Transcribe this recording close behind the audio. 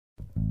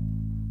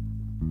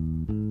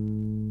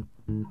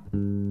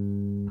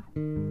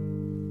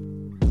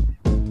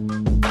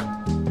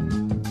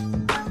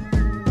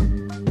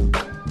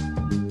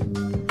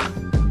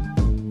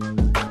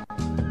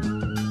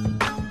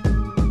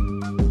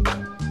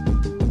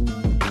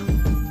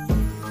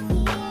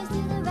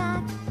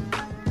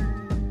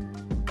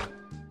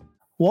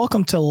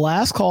Welcome to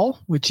Last Call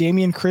with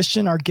Jamie and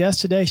Christian. Our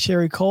guest today,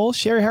 Sherri Coale.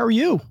 Sherri, how are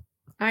you?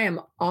 I am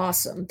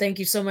awesome. Thank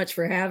you so much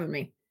for having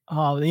me.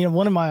 One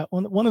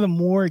of the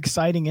more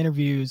exciting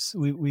interviews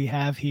we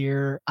have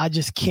here. I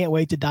just can't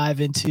wait to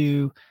dive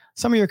into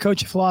some of your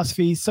coaching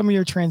philosophies, some of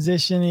your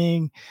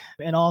transitioning,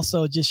 and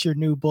also just your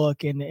new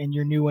book and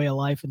your new way of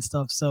life and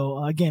stuff.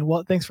 So again,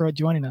 thanks for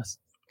joining us.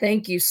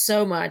 Thank you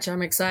so much.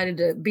 I'm excited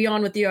to be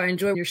on with you. I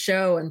enjoy your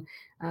show,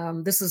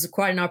 and this is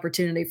quite an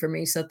opportunity for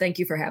me. So thank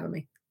you for having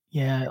me.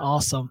 Yeah,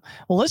 awesome.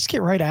 Well, let's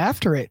get right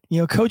after it.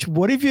 Coach,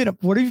 what have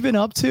you been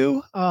up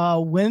to?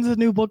 When's the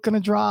new book going to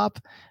drop?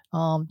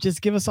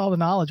 Just give us all the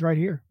knowledge right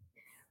here.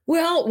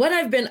 Well, what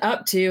I've been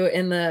up to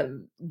in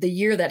the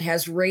year that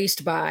has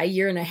raced by,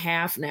 year and a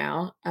half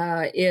now,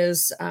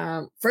 is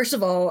first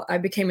of all, I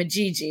became a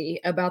GG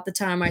about the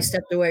time I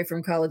stepped away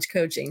from college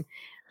coaching.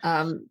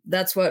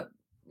 That's what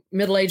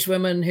middle-aged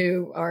women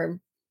who are,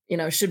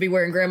 should be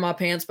wearing grandma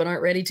pants but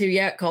aren't ready to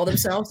yet call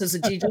themselves as a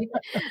GG.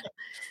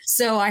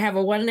 So I have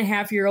a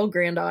 1.5-year-old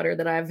granddaughter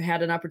that I've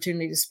had an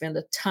opportunity to spend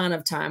a ton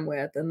of time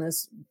with in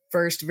this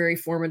first very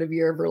formative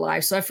year of her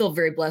life. So I feel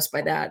very blessed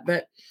by that.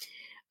 But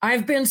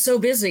I've been so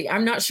busy.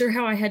 I'm not sure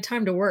how I had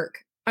time to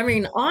work. I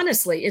mean,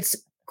 honestly, it's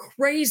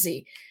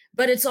crazy,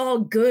 but it's all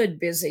good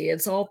busy.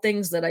 It's all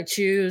things that I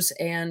choose.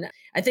 And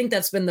I think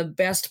that's been the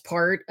best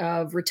part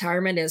of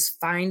retirement, is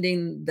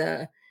finding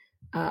the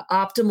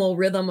optimal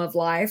rhythm of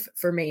life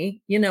for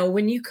me.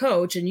 When you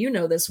coach,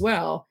 and this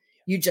well,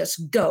 you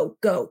just go,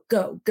 go,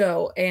 go,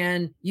 go.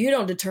 And you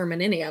don't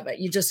determine any of it.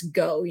 You just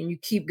go and you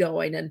keep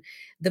going. And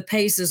the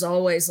pace is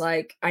always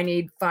like, I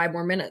need 5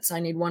 more minutes. I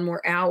need 1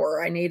 more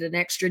hour. I need an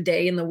extra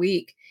day in the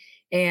week.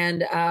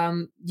 And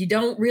you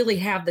don't really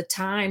have the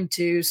time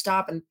to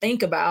stop and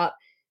think about,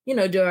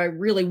 do I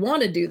really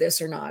want to do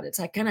this or not? It's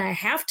like, I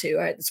have to.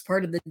 It's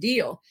part of the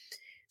deal.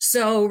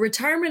 So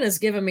retirement has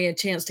given me a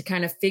chance to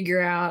kind of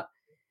figure out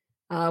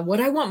what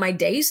I want my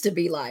days to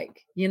be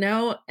like.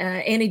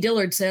 Annie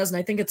Dillard says, and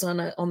I think it's on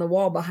the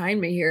wall behind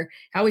me here,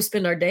 how we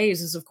spend our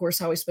days is, of course,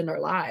 how we spend our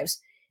lives.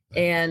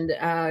 And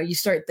you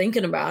start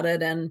thinking about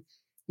it, and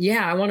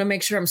I want to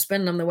make sure I'm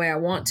spending them the way I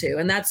want to.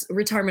 And that's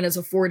retirement has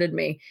afforded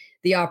me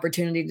the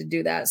opportunity to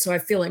do that. So I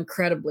feel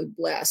incredibly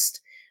blessed.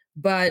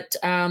 But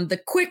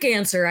the quick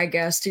answer, I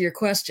guess, to your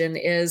question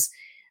is,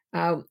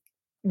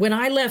 when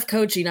I left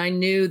coaching, I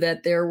knew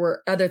that there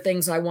were other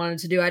things I wanted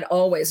to do. I'd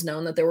always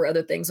known that there were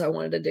other things I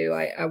wanted to do.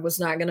 I was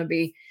not going to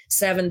be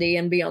 70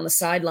 and be on the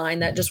sideline.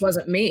 That just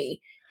wasn't me.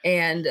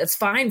 And it's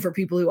fine for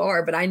people who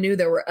are, but I knew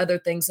there were other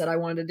things that I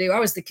wanted to do. I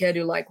was the kid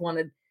who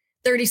wanted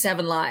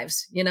 37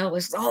 lives,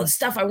 it's all the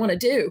stuff I want to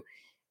do.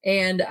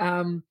 And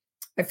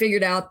I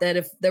figured out that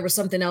if there was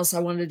something else I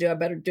wanted to do, I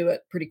better do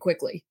it pretty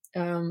quickly,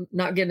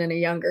 not getting any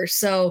younger.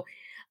 So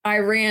I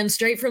ran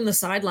straight from the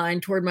sideline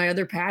toward my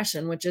other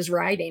passion, which is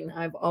writing.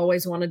 I've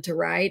always wanted to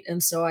write.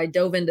 And so I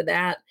dove into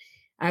that.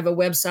 I have a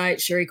website,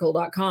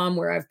 sherricoale.com,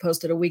 where I've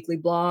posted a weekly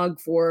blog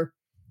for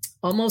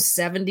almost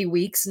 70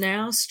 weeks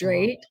now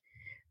straight.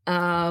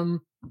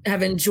 Wow.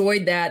 Have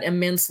enjoyed that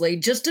immensely.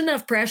 Just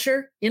enough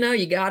pressure,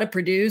 you got to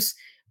produce,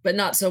 but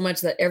not so much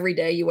that every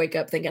day you wake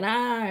up thinking,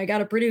 I got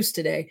to produce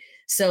today.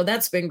 So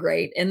that's been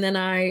great. And then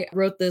I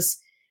wrote this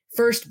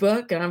first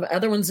book, and I have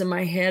other ones in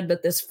my head,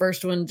 but this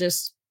first one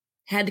just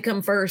had to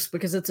come first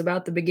because it's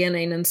about the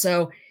beginning. And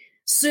so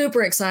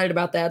super excited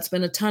about that. It's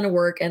been a ton of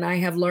work. And I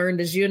have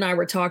learned, as you and I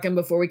were talking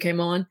before we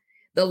came on,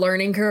 the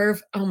learning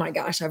curve. Oh my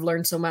gosh, I've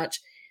learned so much.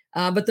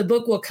 But the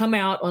book will come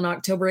out on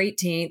October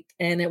 18th,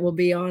 and it will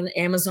be on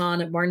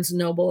Amazon, at Barnes &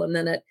 Noble, and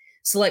then at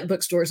select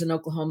bookstores in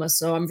Oklahoma.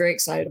 So I'm very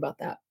excited about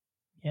that.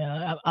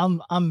 Yeah,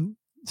 I'm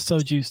so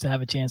juiced to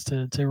have a chance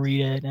to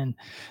read it. And,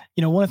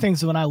 one of the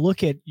things when I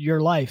look at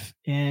your life,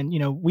 and,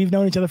 we've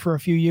known each other for a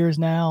few years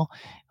now.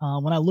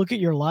 When I look at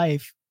your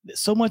life,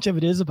 so much of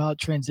it is about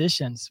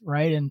transitions,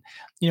 right? And,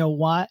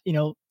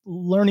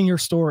 learning your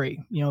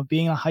story,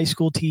 being a high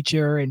school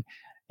teacher and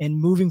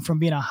moving from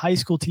being a high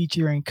school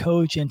teacher and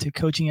coach into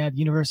coaching at the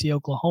University of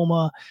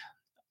Oklahoma.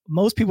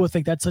 Most people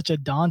think that's such a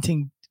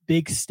daunting,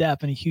 big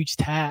step and a huge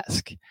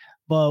task.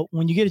 But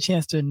when you get a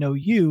chance to know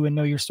you and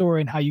know your story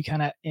and how you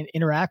kind of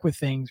interact with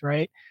things,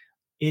 right?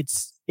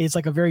 It's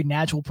like a very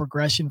natural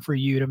progression for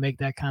you to make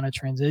that kind of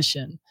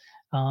transition.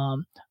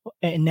 And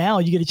now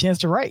you get a chance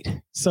to write.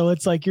 So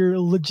it's like you're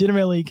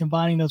legitimately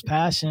combining those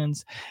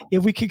passions.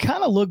 If we could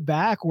kind of look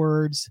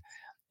backwards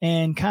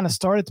and kind of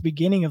start at the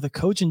beginning of the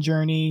coaching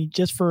journey,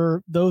 just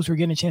for those who are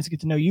getting a chance to get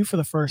to know you for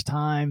the first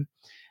time,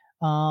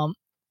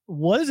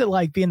 what is it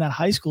like being that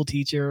high school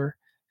teacher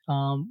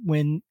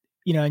when,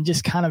 and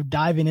just kind of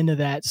diving into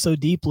that so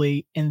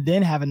deeply and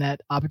then having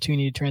that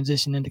opportunity to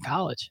transition into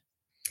college?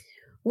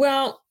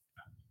 Well,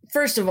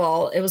 first of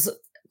all, it was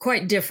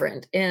quite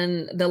different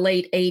in the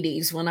late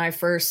 80s when I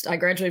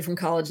graduated from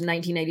college in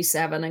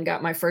 1987 and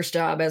got my first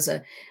job as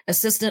a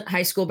assistant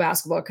high school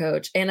basketball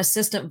coach and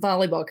assistant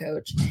volleyball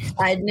coach.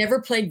 I had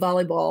never played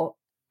volleyball.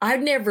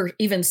 I'd never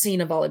even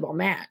seen a volleyball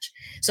match.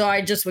 So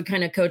I just would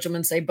kind of coach them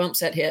and say bump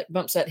set hit,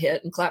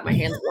 and clap my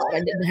hands a lot.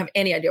 I didn't have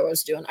any idea what I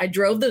was doing. I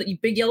drove the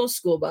big yellow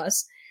school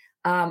bus.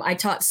 I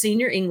taught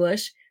senior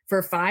English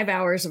for 5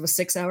 hours of a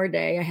 6-hour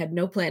day. I had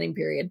no planning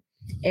period.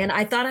 And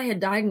I thought I had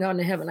died and gone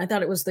to heaven. I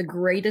thought it was the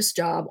greatest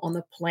job on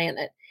the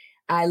planet.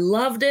 I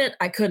loved it.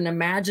 I couldn't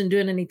imagine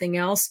doing anything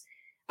else.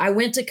 I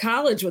went to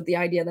college with the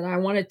idea that I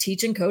want to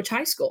teach and coach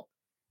high school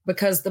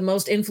because the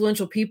most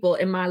influential people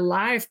in my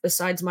life,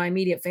 besides my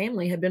immediate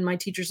family, had been my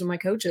teachers and my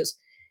coaches.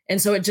 And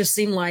so it just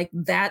seemed like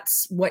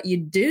that's what you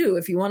do.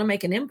 If you want to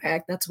make an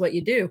impact, that's what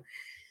you do.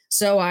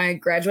 So I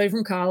graduated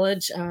from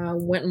college,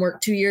 went and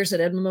worked 2 years at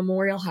Edmond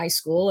Memorial High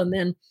School, and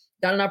then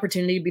got an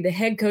opportunity to be the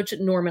head coach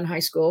at Norman High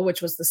School,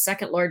 which was the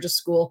second largest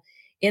school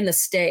in the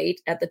state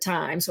at the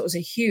time. So it was a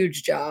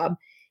huge job,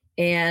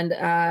 and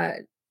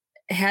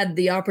had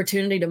the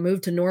opportunity to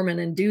move to Norman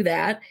and do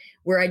that,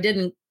 where I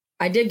did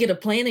get a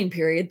planning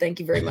period. Thank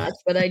you very much.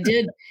 But I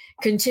did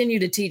continue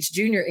to teach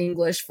junior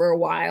English for a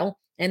while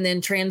and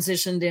then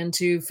transitioned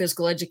into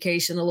physical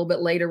education a little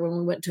bit later when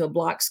we went to a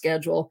block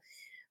schedule.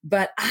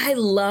 But I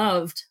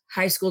loved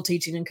high school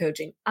teaching and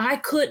coaching. I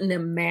couldn't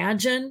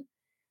imagine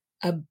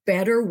a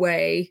better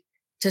way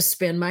to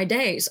spend my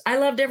days. I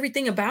loved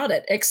everything about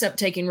it except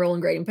taking roll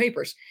and grading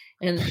papers.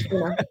 And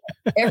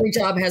every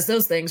job has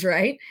those things,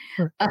 right?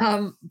 Sure.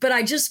 But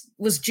I just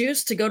was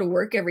juiced to go to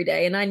work every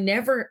day. And I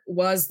never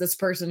was this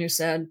person who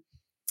said,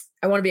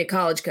 I want to be a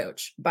college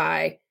coach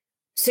by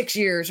 6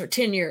 years or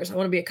 10 years. I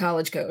want to be a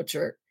college coach,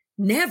 or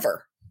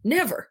never.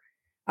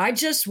 I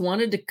just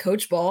wanted to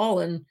coach ball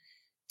and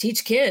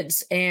teach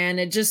kids. And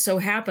it just so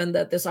happened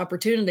that this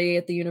opportunity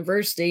at the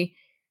university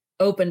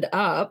opened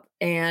up,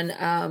 and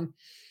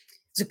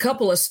there's a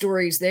couple of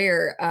stories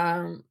there,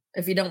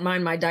 if you don't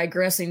mind my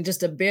digressing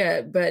just a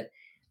bit. But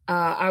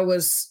I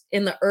was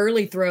in the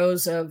early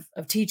throes of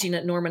teaching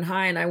at Norman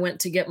High, and I went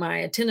to get my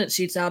attendance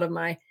sheets out of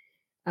my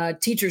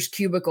teacher's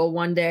cubicle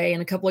one day,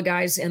 and a couple of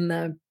guys in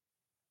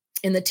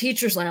the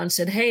teacher's lounge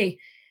said, "Hey,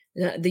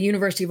 the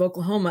University of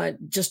Oklahoma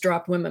just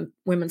dropped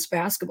women's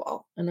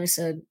basketball." And I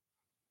said,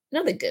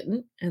 "No, they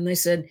didn't." And they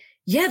said,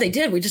 "Yeah, they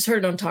did. We just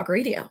heard it on talk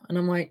radio." And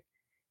I'm like,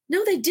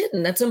 "No, they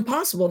didn't. That's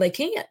impossible. They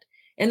can't."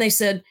 And they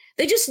said,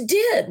 "They just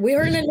did. We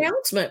heard an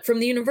announcement from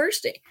the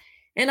university."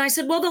 And I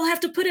said, "Well, they'll have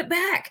to put it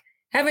back.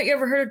 Haven't you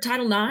ever heard of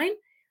Title IX?"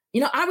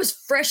 I was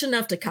fresh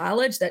enough to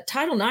college that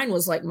Title IX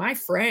was like my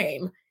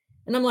frame.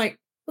 And I'm like,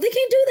 "Well, they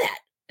can't do that.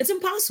 It's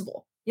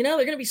impossible. They're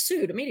going to be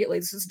sued immediately.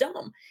 This is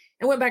dumb."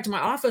 And went back to my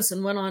office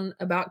and went on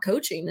about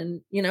coaching,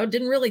 and,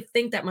 didn't really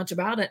think that much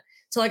about it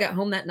until I got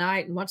home that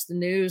night and watched the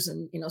news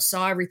and,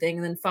 saw everything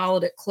and then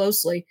followed it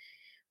closely.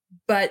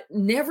 But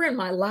never in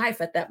my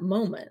life at that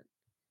moment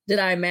did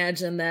I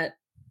imagine that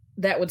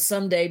that would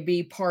someday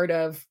be part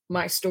of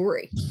my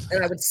story,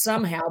 and I would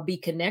somehow be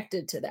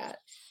connected to that.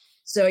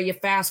 So you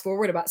fast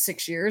forward about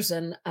 6 years,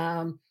 and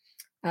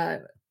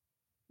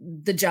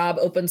the job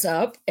opens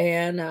up,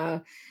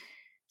 and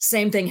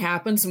same thing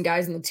happens. Some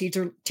guys in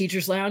the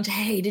teacher's lounge,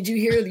 "Hey, did you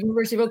hear the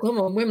University of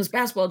Oklahoma women's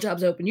basketball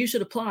job's open? You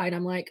should apply." And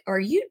I'm like, "Are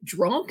you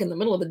drunk in the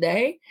middle of the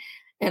day?"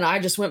 And I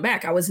just went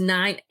back. I was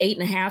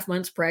 8.5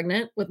 months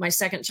pregnant with my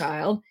second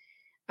child.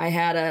 I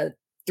had a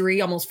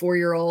almost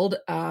 4-year-old,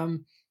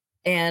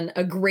 and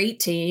a great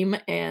team.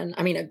 And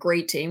I mean, a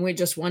great team. We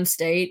just won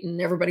state, and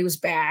everybody was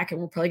back,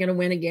 and we're probably going to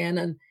win again.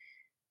 And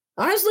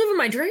I was living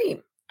my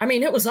dream. I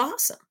mean, it was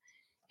awesome.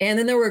 And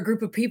then there were a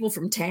group of people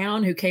from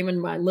town who came in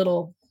my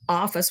little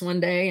office one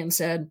day and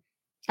said,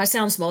 I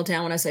sound small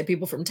town when I say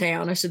people from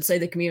town. I should say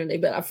the community,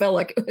 but I feel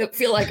like it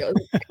was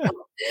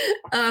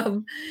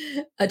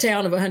a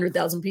town of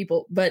 100,000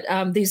 people. But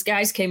these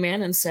guys came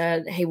in and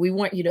said, "Hey, we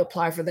want you to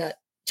apply for that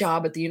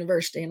job at the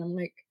university." And I'm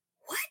like,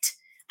 "What?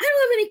 I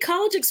don't have any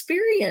college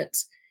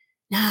experience."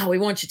 "No, we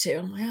want you to."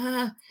 I'm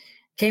like,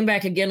 Came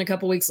back again a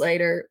couple weeks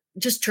later.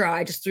 "Just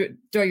try, just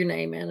throw your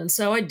name in." And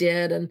so I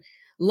did. And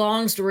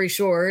long story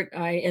short,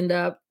 I end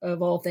up,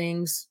 of all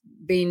things,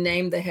 being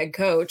named the head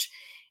coach.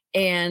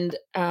 And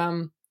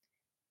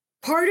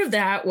part of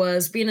that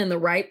was being in the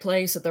right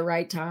place at the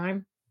right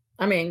time.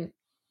 I mean,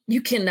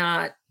 you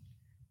cannot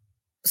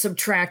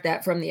subtract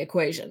that from the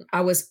equation.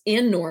 I was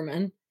in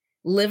Norman,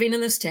 living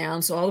in this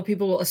town, so all the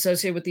people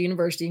associated with the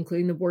university,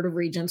 including the Board of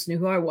Regents, knew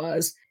who I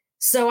was.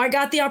 So I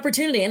got the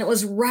opportunity, and it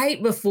was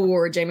right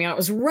before, Jamie, it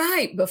was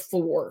right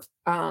before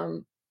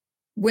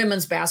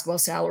women's basketball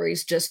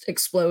salaries just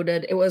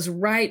exploded. It was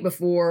right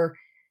before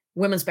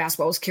women's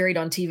basketball was carried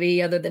on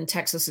TV other than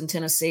Texas and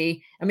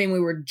Tennessee. I mean, we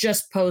were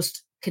just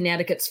post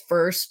Connecticut's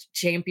first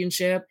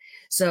championship.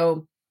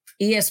 So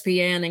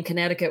ESPN and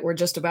Connecticut were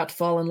just about to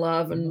fall in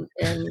love and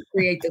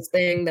create this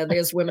thing that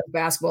is women's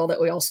basketball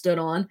that we all stood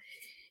on.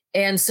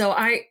 And so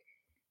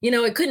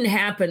it couldn't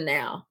happen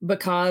now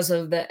because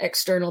of the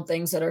external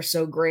things that are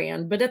so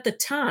grand. But at the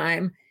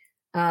time,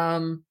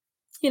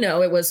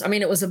 I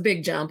mean, it was a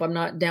big jump. I'm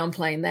not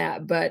downplaying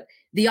that, but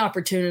the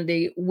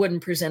opportunity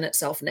wouldn't present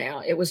itself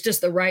now. It was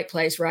just the right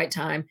place, right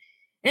time.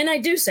 And I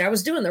do say I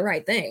was doing the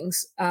right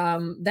things.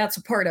 That's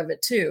a part of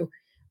it too.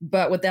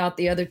 But without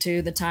the other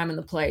two, the time and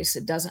the place,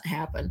 it doesn't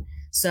happen.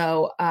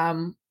 So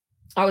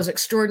I was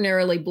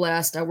extraordinarily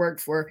blessed. I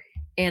worked for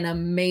an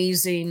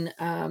amazing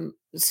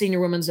senior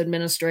women's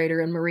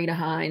administrator in Marita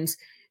Hines,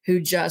 who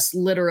just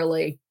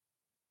literally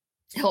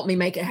helped me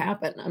make it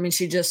happen. I mean,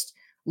 she just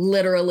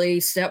literally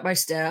step by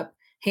step,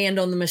 hand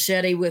on the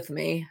machete with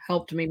me,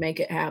 helped me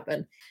make it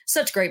happen.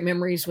 Such great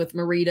memories with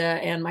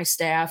Marita and my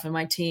staff and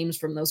my teams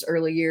from those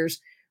early years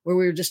where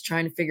we were just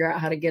trying to figure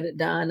out how to get it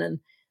done.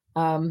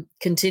 And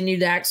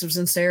continued acts of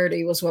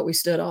sincerity was what we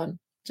stood on.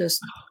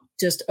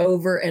 Just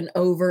over and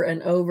over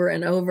and over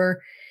and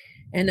over.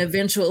 And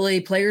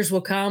eventually players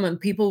will come and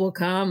people will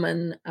come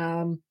and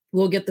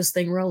we'll get this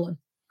thing rolling.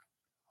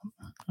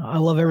 I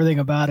love everything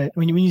about it.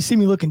 When you see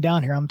me looking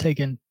down here, I'm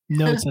taking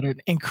notes at an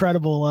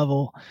incredible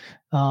level.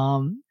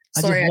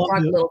 Sorry, I talk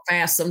a little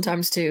fast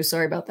sometimes too.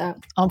 Sorry about that.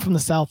 I'm from the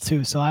South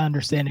too, so I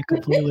understand it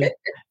completely.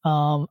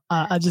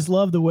 I just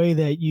love the way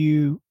that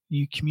you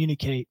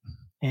communicate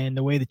and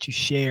the way that you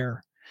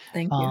share.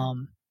 Thank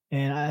you.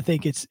 And I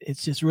think it's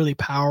just really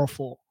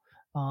powerful.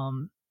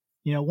 One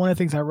of the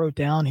things I wrote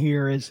down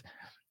here is,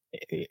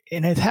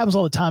 and it happens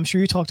all the time. I'm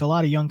sure you talk to a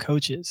lot of young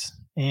coaches,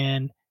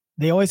 and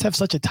they always have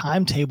such a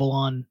timetable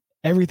on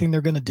everything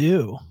they're going to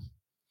do.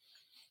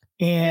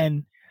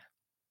 And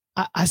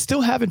I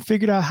still haven't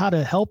figured out how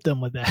to help them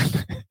with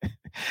that.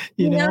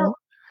 you know?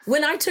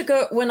 When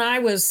I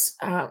was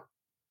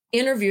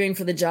interviewing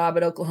for the job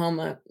at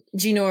Oklahoma,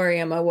 Gino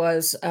Auriemma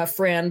was a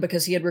friend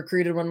because he had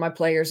recruited one of my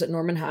players at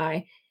Norman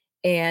High.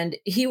 And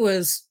he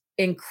was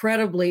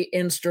incredibly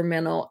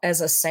instrumental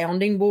as a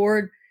sounding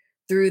board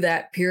through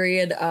that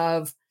period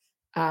of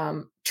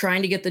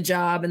trying to get the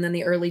job and then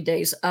the early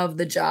days of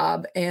the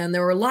job. And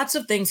there were lots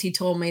of things he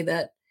told me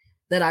that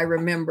I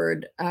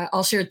remembered.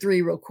 I'll share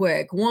three real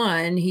quick.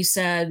 One, he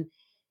said,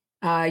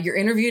 you're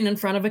interviewing in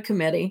front of a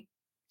committee,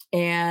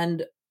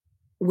 and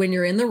when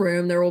you're in the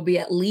room, there will be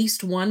at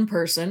least one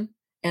person.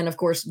 And of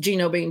course,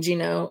 Gino being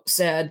Gino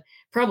said,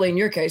 probably in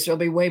your case, there'll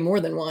be way more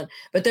than one,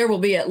 but there will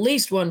be at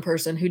least one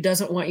person who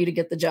doesn't want you to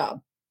get the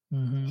job.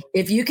 Mm-hmm.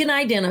 If you can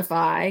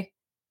identify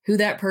who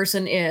that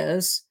person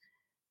is,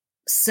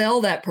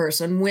 sell that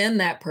person, win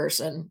that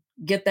person,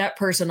 get that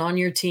person on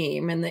your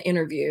team in the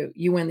interview,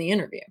 you win the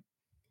interview.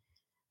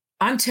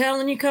 I'm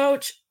telling you,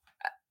 Coach,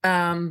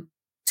 2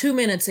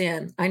 minutes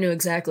in, I knew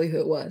exactly who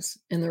it was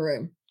in the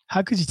room.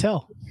 How could you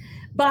tell?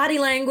 Body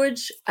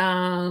language,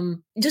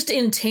 just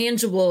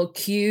intangible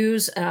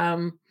cues,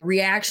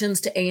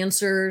 reactions to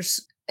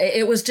answers.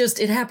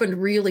 It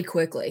happened really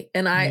quickly.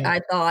 And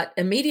I thought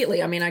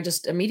immediately, I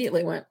just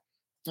immediately went,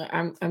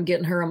 I'm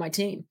getting her on my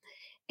team.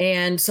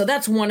 And so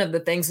that's one of the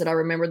things that I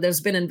remember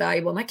that's been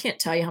invaluable. And I can't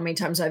tell you how many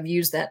times I've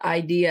used that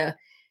idea,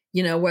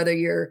 whether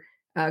you're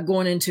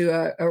going into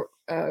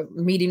a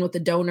meeting with the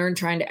donor and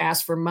trying to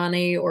ask for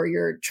money, or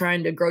you're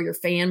trying to grow your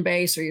fan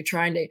base, or you're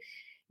trying to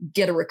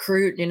get a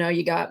recruit.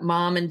 You got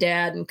mom and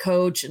dad and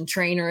coach and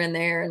trainer in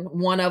there, and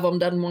one of them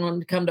doesn't want them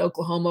to come to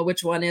Oklahoma.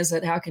 Which one is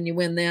it? How can you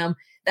win them?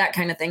 That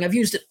kind of thing. I've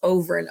used it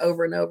over and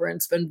over and over, and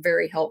it's been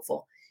very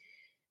helpful.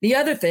 The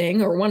other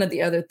thing, or one of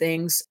the other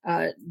things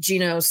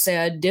Gino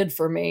did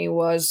for me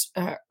was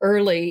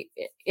early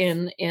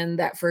in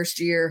that first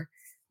year,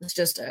 it's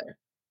just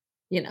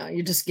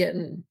you're just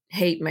getting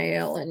hate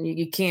mail, and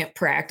you can't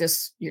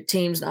practice. Your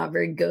team's not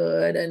very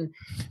good. And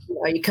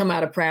you come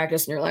out of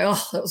practice and you're like,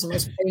 oh, that was the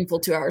most painful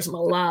 2 hours of my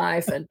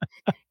life. And,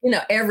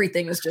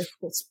 everything is just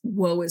this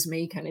woe is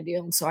me kind of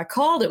deal. And so I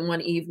called him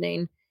one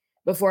evening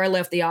before I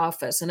left the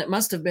office, and it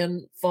must have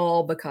been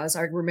fall because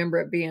I remember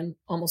it being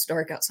almost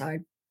dark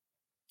outside.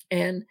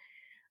 And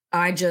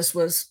I just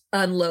was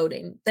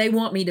unloading. They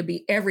want me to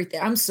be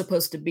everything. I'm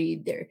supposed to be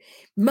their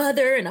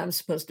mother, and I'm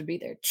supposed to be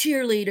their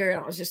cheerleader.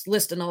 And I was just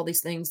listing all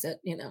these things that,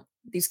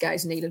 these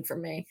guys needed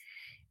from me,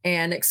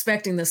 and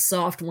expecting this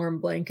soft, warm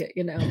blanket,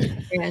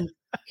 and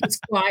he's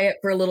quiet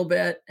for a little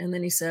bit. And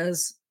then he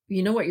says,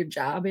 you know what your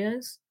job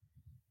is?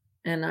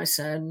 And I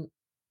said,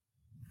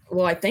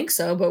 well, I think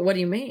so, but what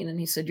do you mean? And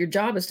he said, your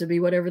job is to be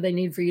whatever they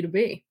need for you to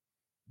be.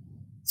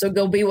 So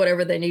go be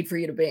whatever they need for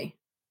you to be.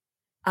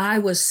 I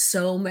was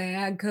so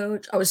mad,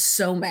 Coach. I was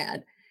so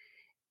mad.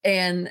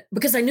 And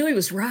because I knew he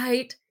was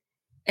right.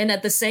 And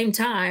at the same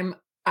time,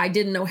 I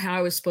didn't know how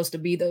I was supposed to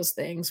be those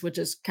things, which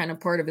is kind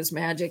of part of his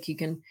magic. He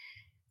can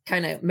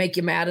kind of make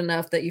you mad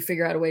enough that you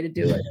figure out a way to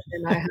do it.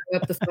 And I hung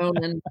up the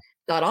phone and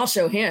thought, I'll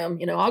show him,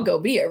 I'll go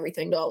be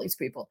everything to all these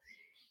people.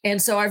 And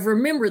so I've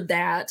remembered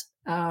that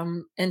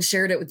and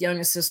shared it with young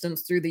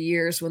assistants through the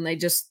years when they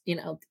just,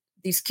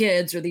 these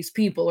kids or these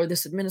people or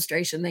this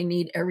administration, they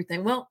need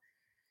everything. Well,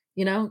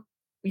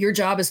 your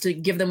job is to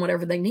give them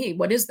whatever they need.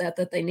 What is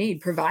that they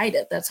need? Provide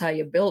it. That's how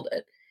you build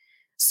it.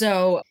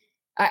 So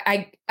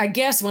I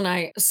guess when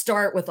I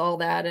start with all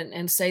that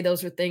and say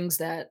those are things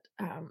that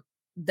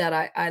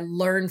I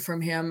learned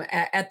from him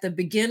at the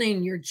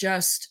beginning, you're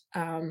just,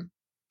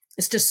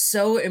 it's just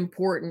so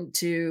important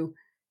to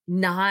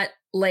not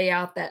lay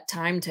out that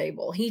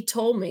timetable. He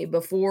told me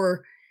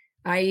before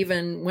I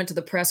even went to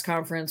the press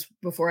conference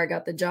before I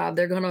got the job,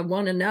 they're going to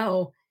want to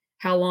know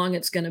how long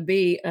it's going to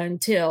be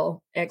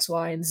until X,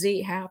 Y, and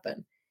Z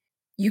happen.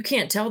 You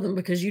can't tell them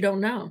because you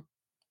don't know.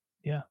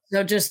 Yeah.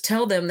 So just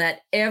tell them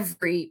that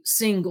every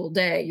single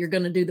day you're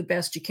going to do the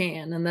best you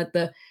can, and that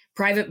the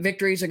private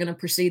victories are going to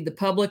precede the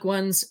public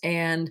ones,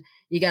 and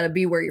you got to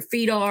be where your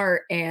feet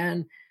are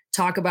and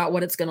talk about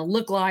what it's going to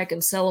look like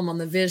and sell them on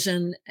the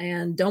vision,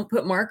 and don't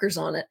put markers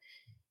on it.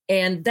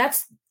 And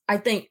that's, I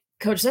think,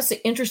 coach, that's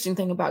the interesting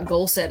thing about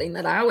goal setting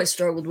that I always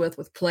struggled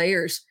with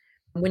players.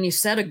 When you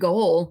set a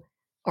goal,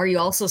 are you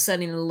also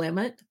setting a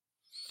limit?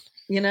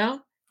 You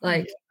know, Yeah.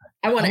 like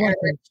I want I'm to like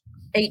average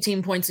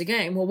 18 points a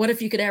game. Well, what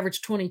if you could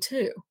average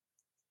 22?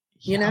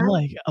 You I'm know?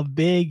 like a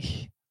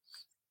big,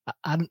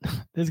 I don't,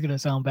 this is going to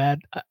sound bad.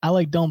 I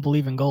like don't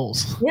believe in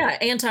goals. Yeah,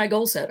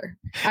 anti-goal setter.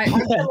 I've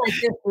been Yeah. like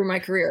this through my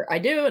career. I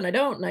do and I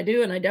don't, and I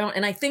do and I don't.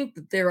 And I think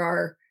that there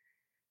are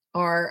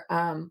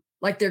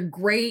like they're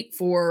great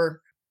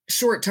for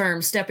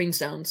short-term stepping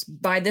stones.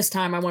 By this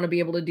time, I want to be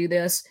able to do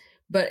this.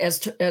 But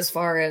as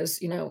far as,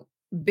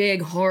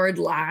 big hard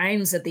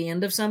lines at the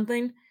end of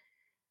something,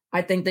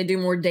 I think they do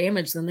more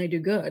damage than they do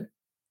good.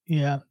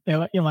 Yeah.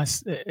 My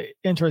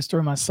interest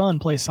story, my son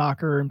plays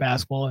soccer and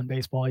basketball and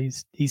baseball.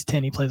 He's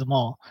 10, he plays them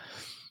all.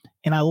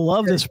 And I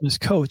love this from his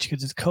coach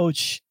because his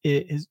coach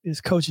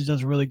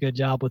does a really good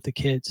job with the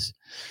kids.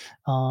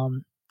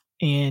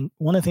 And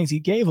one of the things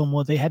he gave them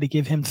was they had to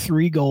give him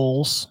 3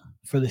 goals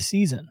for the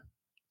season,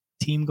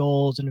 team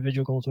goals,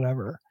 individual goals,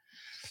 whatever.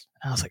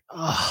 And I was like,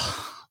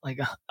 oh, like,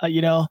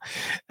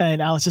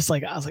 and I was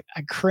like,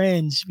 I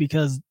cringe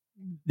because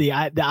the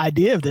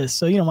idea of this.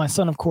 So, my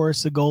son, of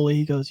course, the goalie,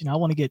 he goes, I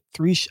want to get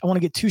 2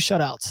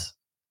 shutouts,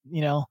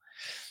 you know?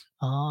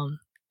 And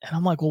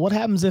I'm like, well, what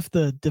happens if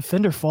the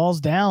defender falls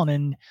down?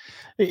 And,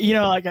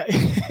 like,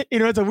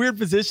 it's a weird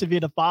position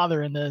being a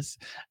father in this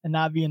and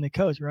not being the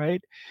coach.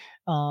 Right.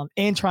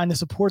 And trying to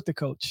support the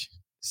coach.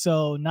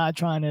 So not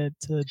trying to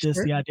diss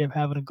Sure. the idea of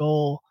having a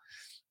goal,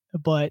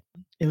 but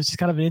it was just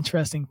kind of an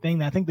interesting thing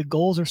that I think the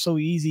goals are so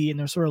easy and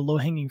they're sort of low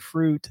hanging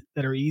fruit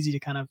that are easy to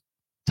kind of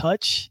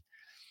touch.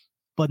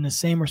 But in the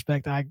same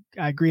respect, I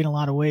agree in a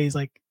lot of ways.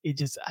 Like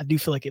I do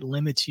feel like it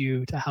limits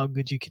you to how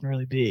good you can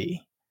really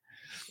be.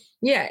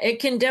 Yeah, it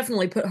can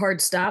definitely put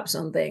hard stops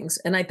on things.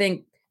 And I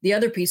think the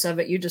other piece of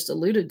it you just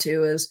alluded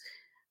to is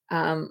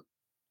um,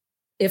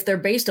 if they're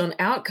based on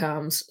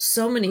outcomes,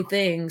 so many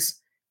things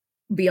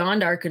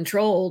beyond our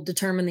control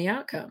determine the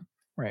outcome.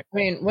 Right. I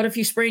mean, what if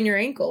you sprain your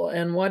ankle?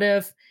 And what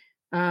if,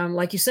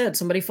 like you said,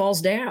 somebody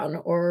falls down?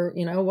 Or,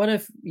 what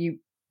if you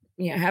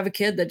have a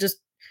kid that just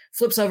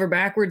flips over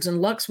backwards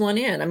and lucks one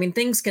in? I mean,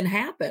 things can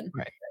happen.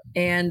 Right.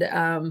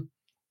 And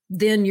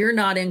then you're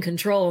not in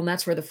control. And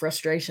that's where the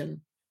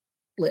frustration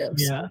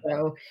lives. Yeah.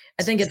 So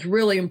I think it's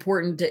really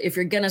important to, if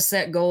you're going to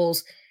set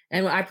goals,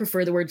 and I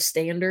prefer the word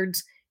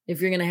standards.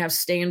 If you're going to have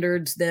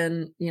standards,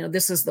 then,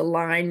 this is the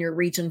line you're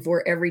reaching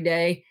for every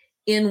day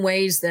in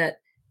ways that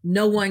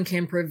no one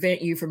can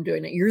prevent you from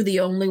doing it. You're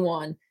the only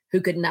one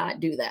who could not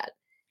do that.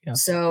 Yeah.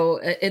 So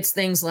it's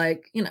things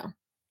like,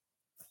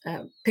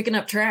 picking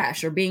up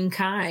trash or being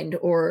kind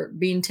or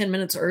being 10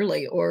 minutes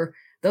early, or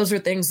those are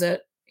things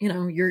that,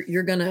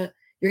 you're going to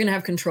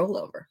have control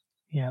over.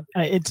 Yeah.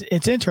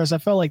 It's interesting. I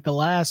felt like the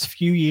last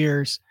few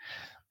years,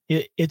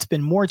 it's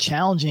been more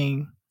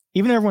challenging.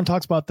 Even though everyone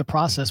talks about the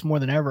process more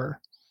than ever,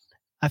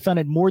 I found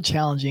it more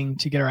challenging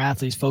to get our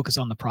athletes focused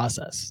on the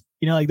process.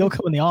 Like they'll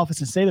come in the office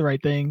and say the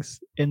right things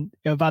and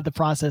about the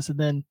process. And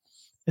then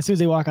as soon as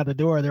they walk out the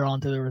door, they're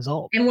on to the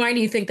result. And why do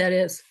you think that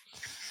is?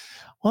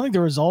 Well, I think the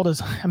result is,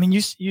 I mean,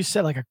 you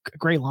said like a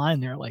great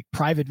line there, like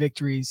private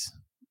victories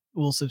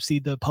will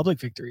succeed the public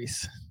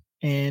victories.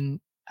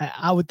 And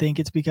I would think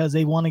it's because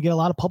they want to get a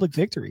lot of public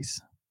victories.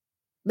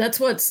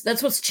 That's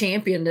what's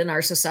championed in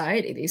our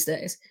society these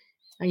days,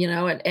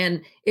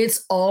 and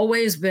it's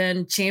always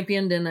been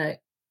championed in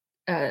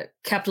a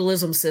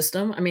capitalism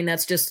system. I mean,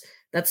 that's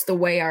the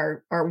way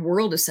our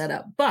world is set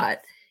up,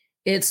 but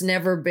it's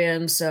never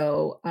been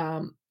so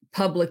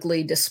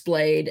publicly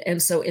displayed and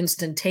so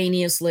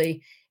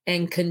instantaneously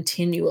and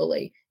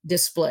continually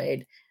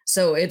displayed.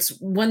 So it's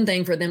one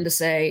thing for them to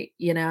say,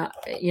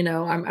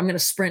 I'm going to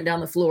sprint down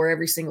the floor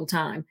every single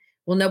time.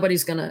 Well,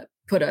 nobody's going to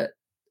put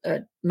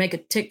make a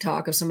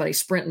TikTok of somebody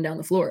sprinting down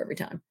the floor every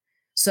time.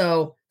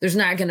 So there's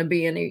not going to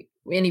be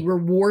any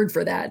reward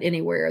for that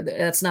anywhere.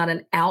 That's not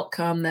an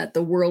outcome that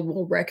the world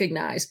will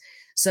recognize.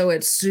 So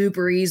it's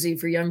super easy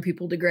for young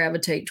people to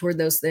gravitate toward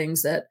those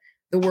things that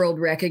the world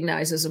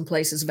recognizes and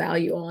places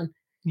value on.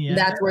 Yeah.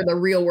 That's where the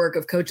real work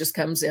of coaches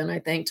comes in, I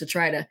think, to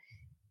try to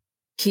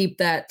keep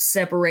that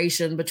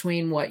separation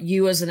between what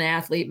you as an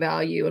athlete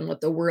value and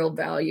what the world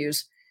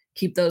values,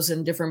 keep those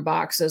in different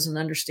boxes and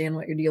understand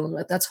what you're dealing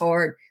with. That's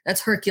hard.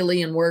 That's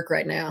Herculean work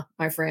right now,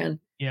 my friend.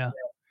 Yeah.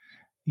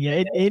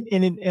 Yeah,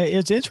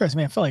 it's interesting,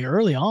 man. I felt like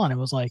early on it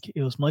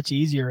was much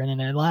easier, and in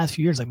the last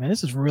few years, like, man,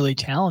 this is really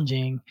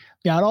challenging.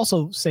 Yeah, I'd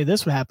also say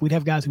this would happen. We'd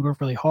have guys who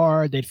work really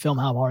hard. They'd film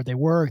how hard they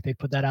work. They'd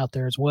put that out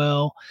there as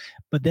well.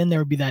 But then there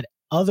would be that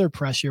other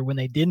pressure when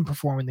they didn't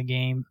perform in the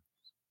game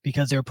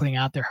because they were putting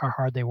out there how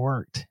hard they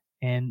worked,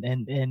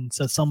 and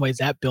so some ways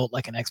that built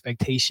like an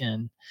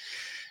expectation.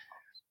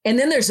 And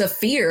then there's a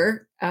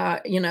fear,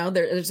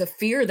 there's a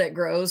fear that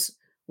grows.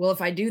 Well,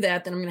 if I do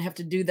that, then I'm going to have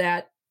to do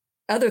that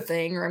other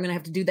thing, or I'm going to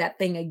have to do that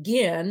thing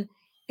again.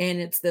 And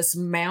it's this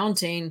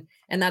mounting.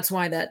 And that's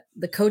why that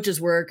the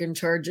coaches work in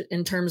charge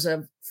in terms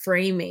of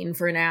framing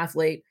for an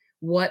athlete,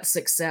 what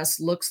success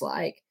looks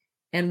like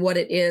and what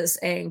it is.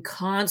 And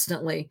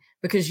constantly,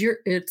 because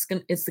it's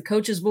the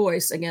coach's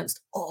voice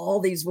against all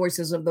these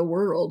voices of the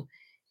world.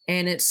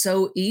 And it's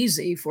so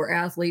easy for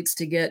athletes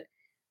to get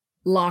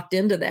locked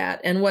into that.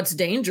 And what's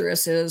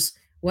dangerous is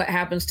what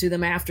happens to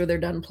them after they're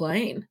done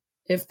playing,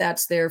 if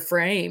that's their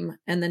frame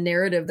and the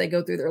narrative they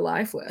go through their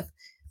life with,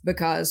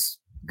 because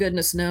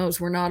goodness knows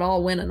we're not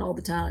all winning all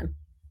the time.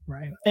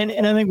 Right. And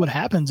I think what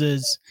happens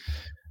is,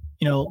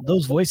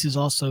 those voices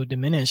also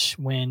diminish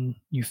when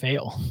you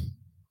fail.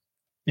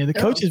 The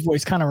Oh, coach's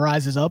voice kind of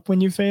rises up when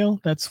you fail.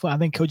 That's why I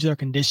think coaches are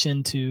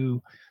conditioned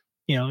to,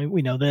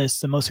 we know this,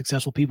 the most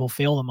successful people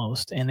fail the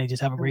most, and they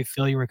just have a great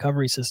failure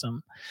recovery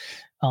system.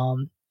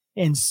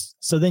 And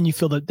so then they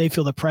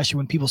feel the pressure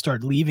when people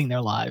start leaving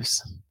their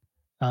lives,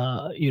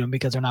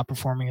 because they're not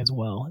performing as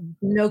well.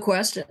 no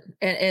question.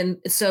 And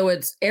so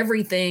it's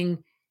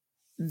everything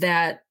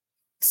that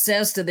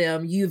says to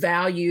them, you're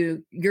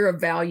a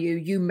value,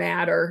 you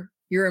matter,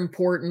 you're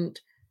important,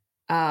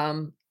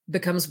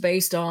 becomes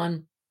based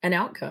on an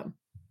outcome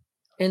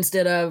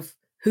instead of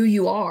who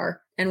you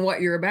are and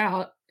what you're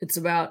about. It's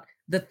about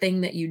the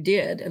thing that you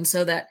did. And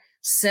so that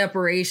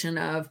separation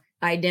of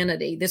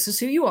identity, this is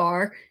who you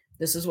are,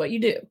 this is what you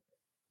do.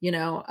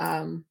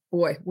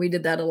 Boy, we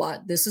did that a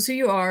lot. This is who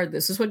you are.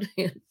 This is what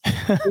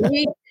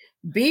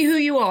be who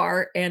you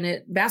are.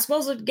 And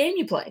basketball's a game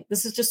you play.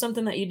 This is just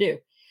something that you do.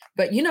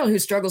 But who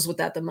struggles with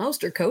that the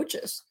most are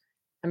coaches.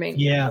 I mean,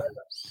 yeah,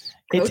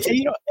 coaches.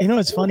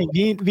 It's funny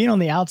being on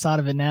the outside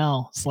of it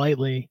now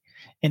slightly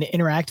and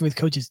interacting with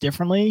coaches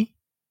differently.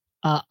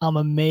 I'm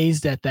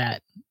amazed at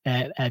that,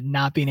 at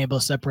not being able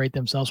to separate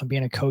themselves from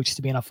being a coach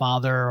to being a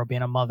father or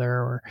being a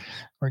mother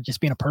or just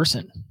being a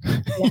person.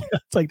 Yeah.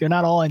 It's like they're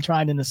not all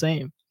entwined in the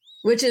same.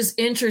 Which is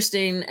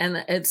interesting,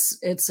 and it's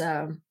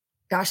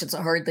gosh, it's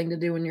a hard thing to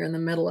do when you're in the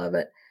middle of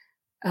it.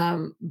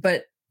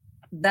 But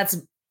that's,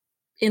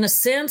 in a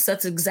sense,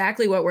 that's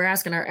exactly what we're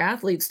asking our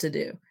athletes to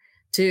do,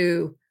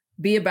 to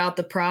be about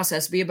the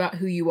process, be about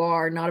who you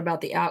are, not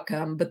about the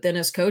outcome. But then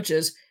as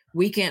coaches,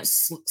 we can't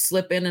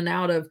slip in and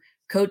out of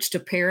coach to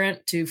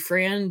parent to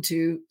friend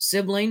to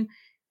sibling.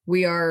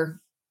 We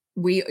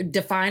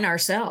define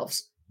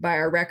ourselves by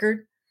our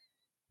record,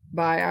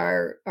 by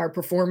our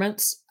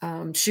performance.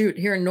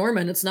 Here in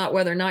Norman, it's not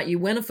whether or not you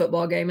win a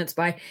football game, it's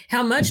by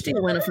how much do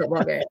you win a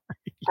football game.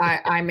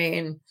 I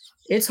mean,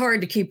 it's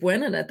hard to keep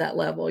winning at that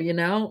level,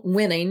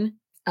 winning.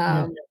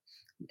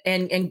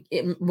 And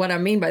what I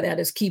mean by that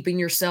is keeping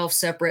yourself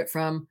separate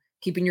from,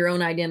 keeping your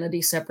own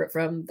identity separate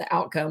from the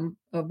outcome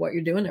of what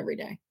you're doing every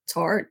day. It's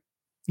hard.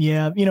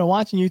 Yeah.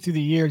 Watching you through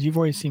the years, you've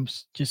always seemed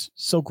just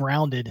so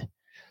grounded,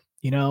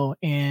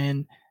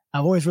 and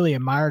I've always really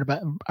admired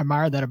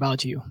that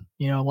about you,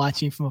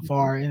 watching you from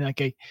afar. And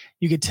like,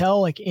 you could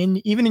tell, like,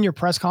 even in your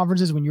press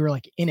conferences, when you were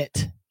like in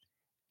it,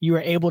 you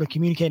were able to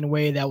communicate in a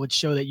way that would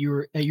show that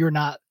you're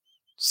not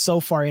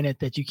so far in it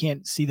that you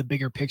can't see the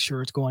bigger picture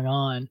what's going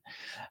on.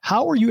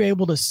 How were you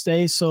able to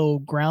stay so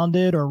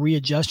grounded or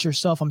readjust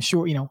yourself? I'm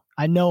sure,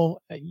 I know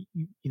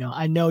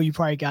you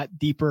probably got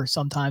deeper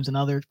sometimes than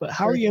others, but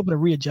how are you able to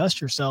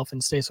readjust yourself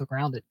and stay so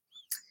grounded?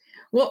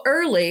 Well,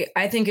 early,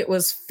 I think it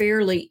was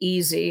fairly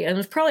easy, and it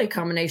was probably a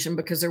combination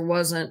because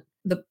the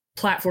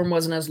platform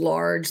wasn't as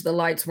large, the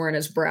lights weren't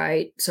as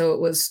bright, so it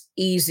was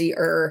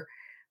easier.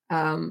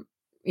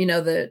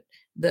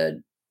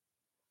 The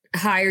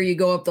higher you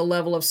go up the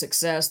level of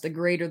success, the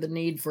greater the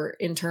need for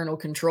internal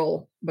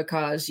control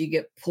because you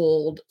get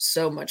pulled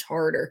so much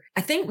harder.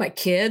 I think my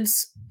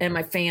kids and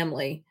my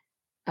family,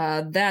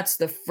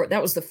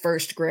 that was the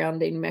first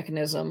grounding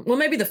mechanism. Well,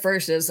 maybe the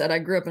first is that I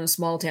grew up in a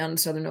small town in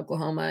southern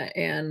Oklahoma,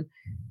 and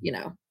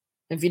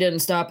if you didn't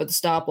stop at the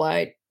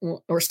stoplight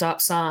or stop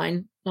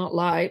sign, not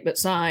light, but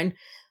sign,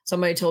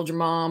 somebody told your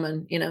mom,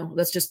 and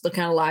that's just the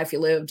kind of life you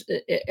lived.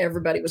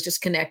 Everybody was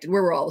just connected.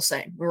 We were all the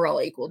same. We were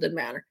all equal. It didn't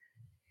matter.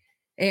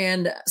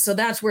 And so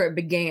that's where it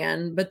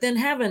began. But then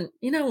having,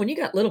 when you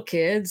got little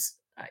kids,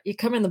 you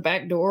come in the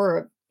back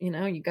door,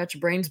 you got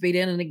your brains beat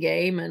in a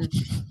game, and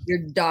your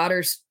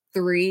daughter's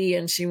 3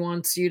 and she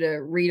wants you to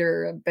read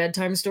her a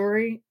bedtime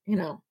story.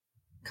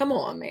 Come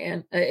on,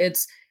 man.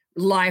 It's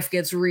life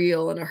gets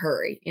real in a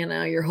hurry.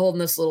 You're holding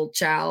this little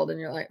child and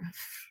you're like,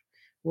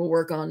 we'll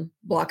work on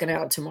blocking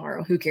out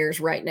tomorrow. Who cares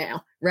right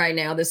now? Right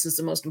now, this is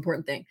the most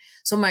important thing.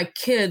 So my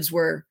kids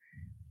were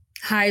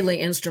highly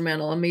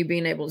instrumental in me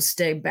being able to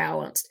stay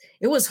balanced.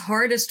 It was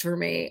hardest for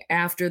me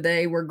after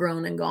they were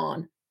grown and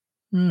gone,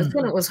 Mm. That's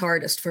when it was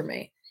hardest for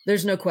me.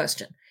 There's no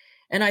question.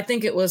 And I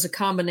think it was a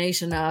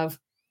combination of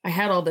I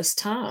had all this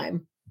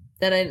time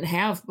that I didn't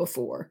have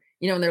before.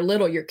 When they're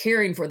little, you're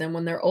caring for them.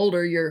 When they're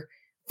older, you're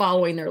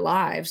following their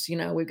lives.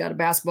 We've got a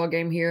basketball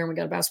game here and we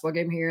got a basketball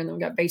game here and then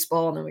we got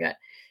baseball and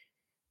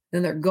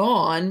then they're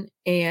gone.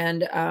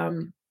 And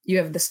you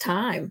have this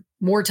time,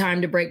 more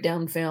time to break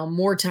down film,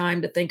 more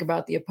time to think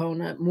about the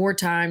opponent, more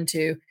time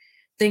to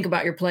think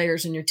about your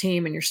players and your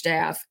team and your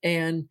staff.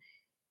 And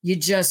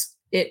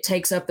it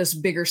takes up this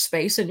bigger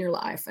space in your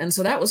life. And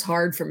so that was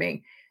hard for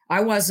me. I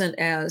wasn't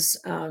as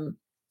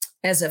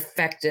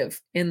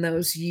effective in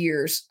those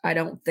years, I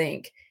don't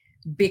think,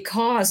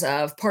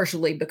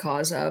 partially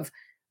because of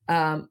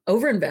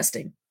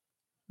overinvesting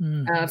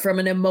Mm. from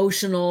an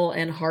emotional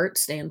and heart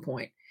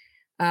standpoint.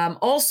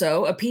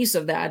 Also, a piece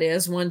of that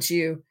is once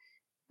you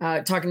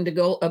talking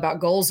about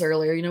goals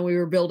earlier, we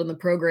were building the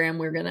program.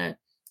 We are going to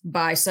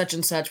buy such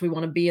and such. We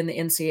want to be in the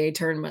NCAA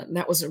tournament. And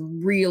that was a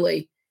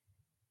really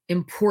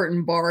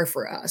important bar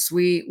for us.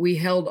 We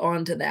held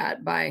on to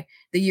that. By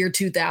the year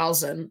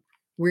 2000.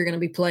 We're going to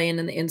be playing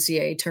in the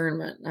NCAA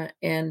tournament.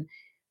 And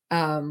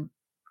then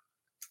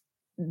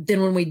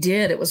when we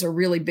did, it was a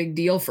really big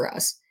deal for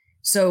us.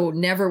 So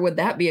never would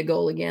that be a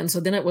goal again. So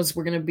then it was,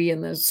 we're going to be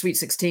in the Sweet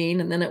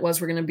 16. And then it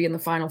was, we're going to be in the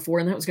Final Four.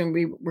 And then it was going to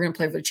be, we're going to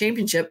play for the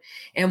championship.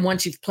 And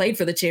once you've played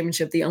for the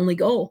championship, the only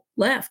goal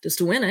left is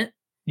to win it.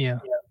 Yeah.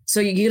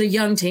 So you get a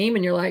young team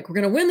and you're like, we're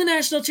going to win the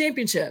national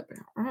championship.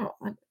 Oh,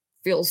 that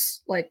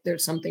feels like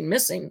there's something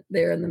missing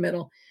there in the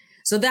middle.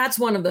 So that's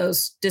one of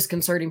those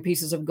disconcerting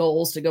pieces of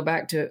goals, to go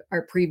back to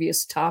our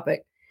previous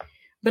topic.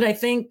 But I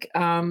think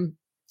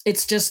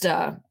it's just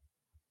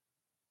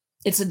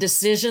it's a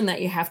decision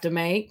that you have to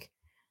make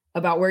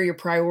about where your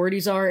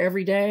priorities are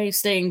every day,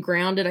 staying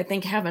grounded. I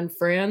think having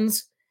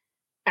friends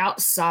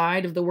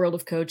outside of the world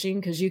of coaching,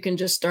 because you can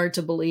just start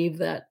to believe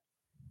that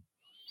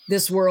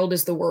this world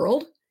is the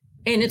world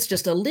and it's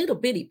just a little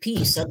bitty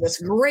piece of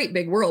this great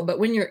big world. But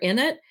when you're in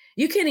it,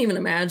 you can't even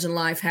imagine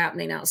life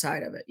happening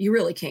outside of it. You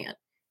really can't.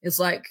 It's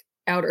like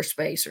outer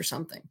space or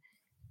something.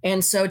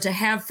 And so to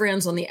have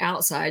friends on the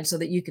outside so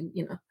that you can,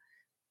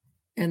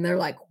 and they're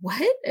like,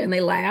 what? And they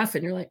laugh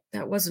and you're like,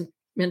 that wasn't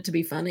meant to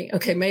be funny.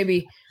 Okay,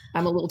 maybe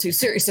I'm a little too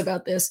serious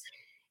about this.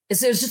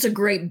 It's just a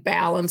great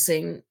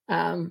balancing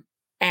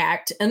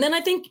act. And then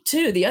I think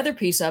too, the other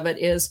piece of it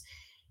is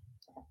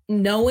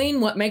knowing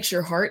what makes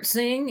your heart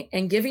sing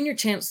and giving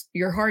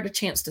your heart a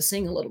chance to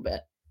sing a little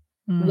bit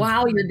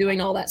while you're doing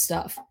all that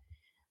stuff.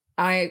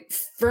 I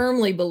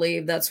firmly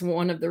believe that's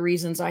one of the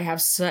reasons I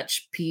have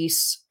such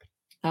peace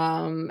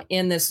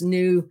in this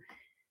new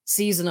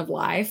season of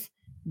life,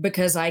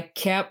 because I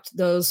kept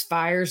those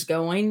fires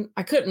going.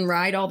 I couldn't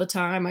write all the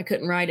time. I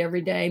couldn't write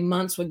every day.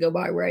 Months would go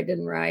by where I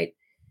didn't write,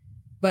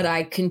 but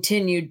I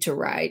continued to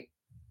write,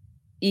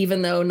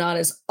 even though not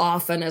as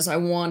often as I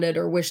wanted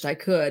or wished I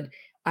could.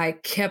 I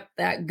kept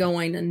that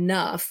going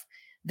enough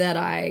that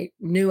I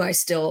knew I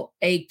still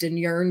ached and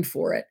yearned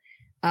for it.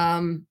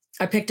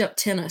 I picked up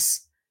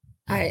tennis.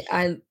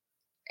 I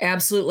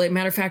absolutely,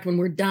 matter of fact, when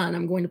we're done,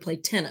 I'm going to play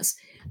tennis.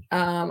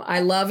 I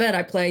love it.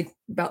 I play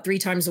about 3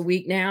 times a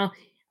week now.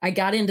 I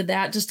got into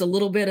that just a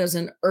little bit as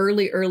an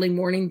early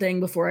morning thing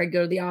before I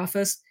go to the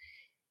office.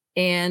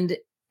 And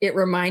it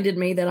reminded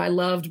me that I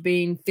loved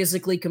being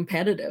physically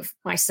competitive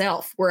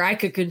myself, where I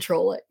could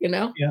control it.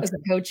 Yeah. As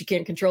a coach, you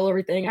can't control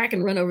everything. I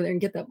can run over there and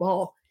get that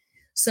ball.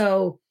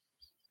 So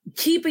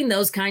keeping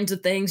those kinds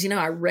of things,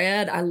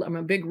 I'm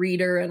a big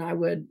reader and I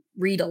would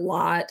read a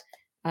lot.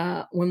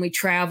 When we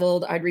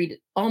traveled, I'd read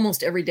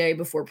almost every day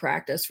before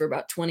practice for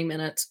about 20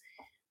 minutes.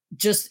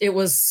 It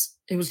was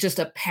just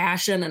a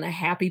passion and a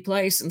happy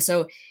place. And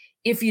so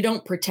if you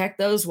don't protect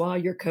those while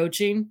you're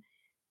coaching,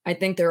 I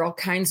think there are all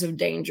kinds of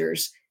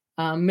dangers,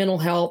 mental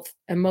health,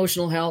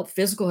 emotional health,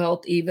 physical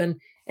health, even,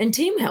 and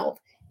team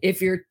health.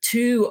 If you're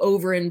too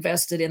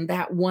over-invested in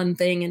that one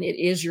thing and it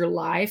is your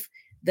life,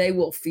 they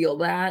will feel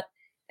that.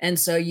 And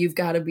so you've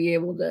got to be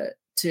able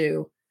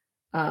to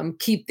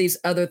keep these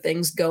other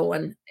things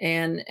going.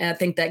 And I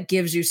think that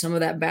gives you some of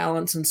that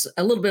balance and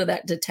a little bit of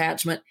that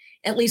detachment,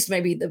 at least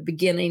maybe the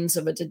beginnings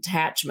of a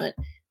detachment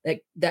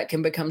that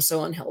can become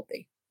so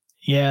unhealthy.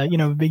 Yeah.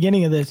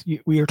 Beginning of this,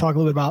 we were talking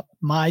a little bit about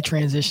my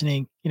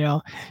transitioning,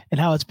 and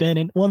how it's been.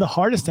 And one of the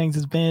hardest things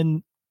has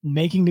been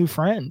making new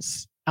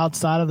friends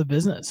outside of the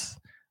business.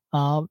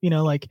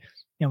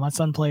 My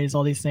son plays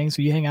all these things.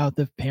 So you hang out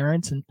with the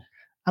parents and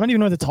I don't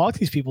even know what to talk to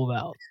these people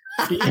about.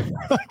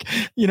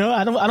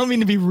 I don't mean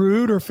to be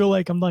rude or feel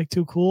like I'm like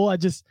too cool. I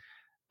just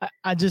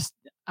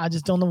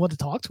don't know what to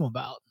talk to them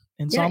about.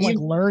 And so I'm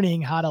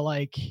learning how to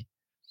like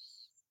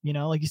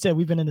you said,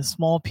 we've been in this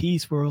small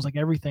piece where it was like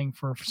everything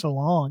for so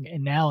long.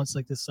 And now it's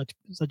like this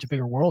such a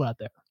bigger world out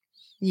there.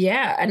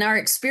 Yeah. And our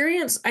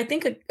experience, I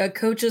think a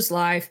coach's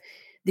life,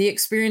 the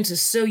experience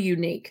is so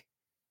unique.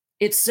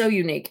 It's so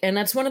unique. And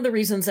that's one of the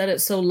reasons that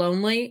it's so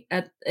lonely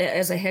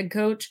as a head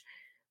coach,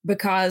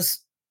 because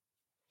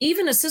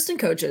even assistant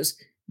coaches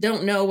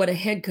don't know what a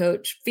head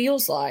coach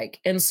feels like.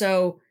 And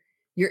so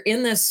you're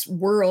in this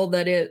world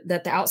that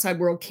the outside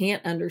world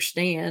can't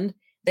understand.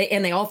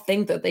 They all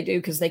think that they do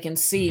because they can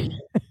see,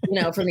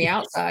 from the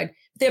outside.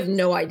 They have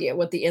no idea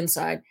what the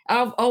inside.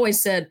 I've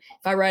always said,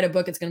 if I write a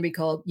book, it's going to be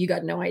called "You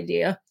Got No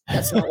Idea."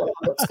 That's not what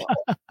my book's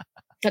called.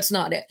 That's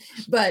not it.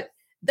 But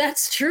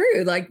that's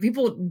true. Like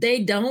people,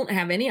 they don't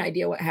have any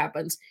idea what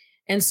happens.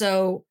 And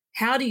so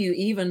how do you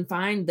even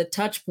find the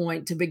touch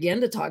point to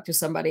begin to talk to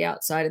somebody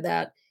outside of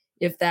that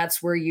if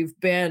that's where you've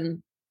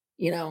been,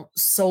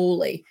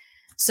 solely?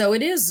 So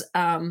it is,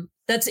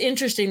 that's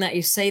interesting that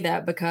you say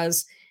that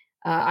because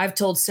I've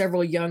told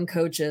several young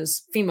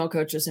coaches, female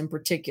coaches in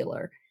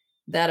particular,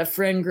 that a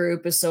friend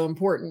group is so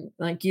important.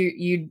 Like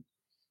you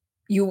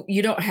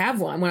don't have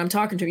one. When I'm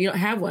talking to them, you don't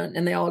have one.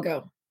 And they all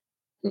go,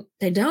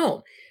 they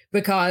don't,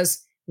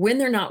 because when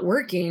they're not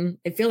working,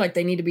 they feel like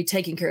they need to be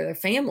taking care of their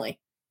family,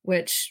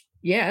 which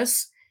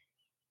yes.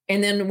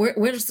 And then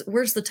where's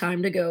the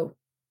time to go,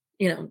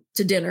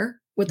 to dinner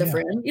with a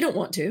friend? You don't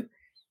want to.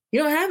 You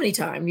don't have any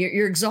time.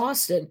 You're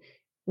exhausted.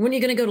 When are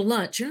you going to go to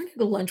lunch? You're not going to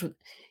go to lunch with.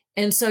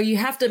 And so you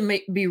have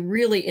to be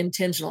really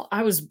intentional.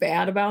 I was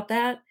bad about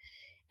that.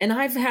 And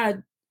I've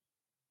had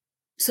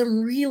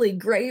some really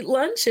great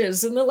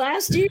lunches in the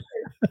last year.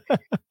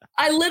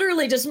 I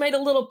literally just made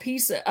a little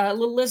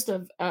list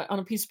of on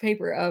a piece of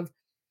paper of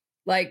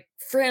like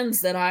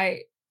friends that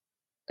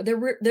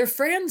they're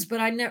friends, but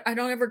I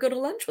don't ever go to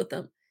lunch with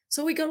them.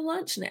 So we go to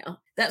lunch now.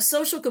 That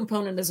social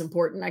component is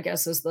important, I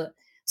guess, is the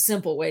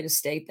simple way to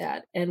state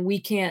that. And we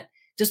can't,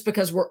 just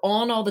because we're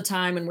on all the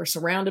time and we're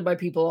surrounded by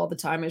people all the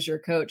time as your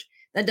coach,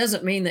 that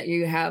doesn't mean that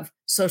you have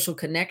social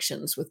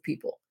connections with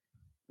people.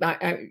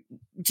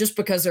 Just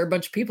because there are a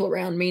bunch of people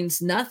around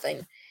means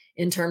nothing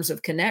in terms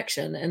of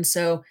connection. And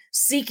so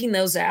seeking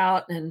those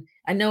out, and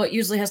I know it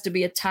usually has to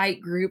be a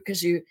tight group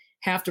because you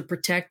have to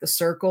protect the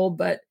circle,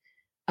 but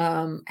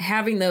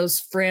having those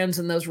friends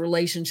and those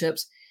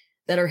relationships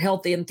that are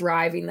healthy and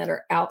thriving that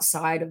are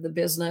outside of the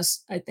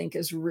business, I think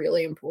is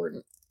really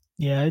important.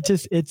 Yeah,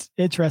 it's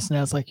interesting.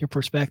 That's like your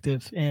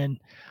perspective. And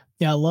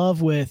I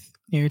love with,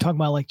 you're talking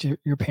about like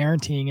your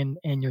parenting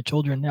and your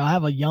children. Now I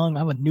have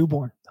a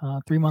newborn,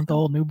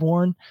 3-month-old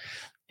newborn.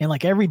 And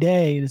like every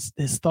day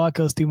this thought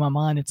goes through my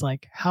mind. It's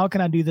like, how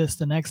can I do this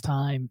the next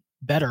time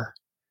better,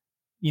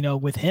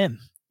 with him,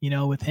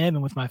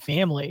 and with my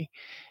family.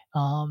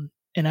 So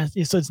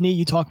it's neat.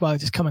 You talk about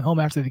just coming home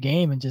after the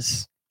game and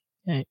just,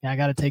 hey, I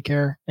got to take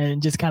care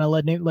and just kind of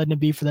letting it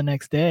be for the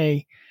next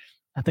day.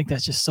 I think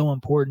that's just so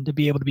important to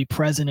be able to be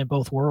present in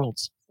both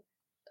worlds.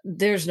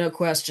 There's no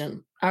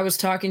question. I was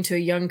talking to a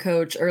young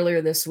coach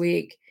earlier this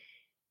week,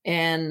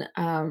 and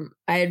I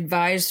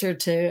advised her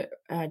to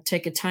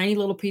take a tiny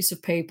little piece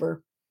of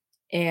paper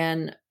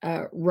and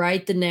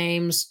write the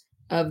names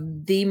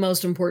of the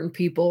most important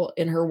people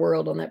in her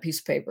world on that piece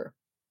of paper.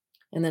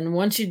 And then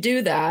once you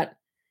do that,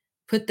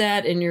 put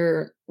that in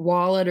your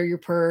wallet or your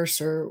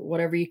purse or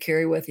whatever you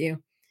carry with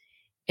you.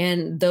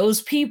 And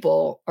those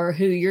people are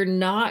who you're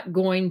not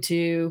going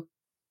to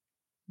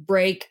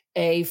break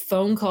a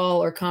phone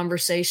call or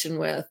conversation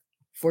with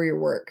for your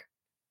work.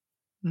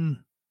 Mm.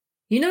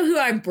 You know who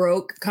I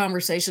broke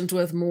conversations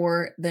with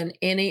more than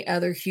any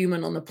other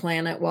human on the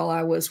planet while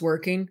I was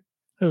working?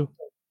 Who?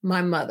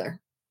 My mother.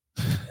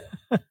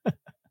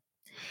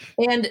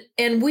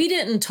 And we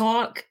didn't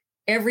talk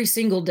every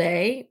single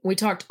day. We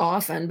talked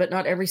often, but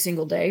not every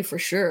single day for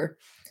sure.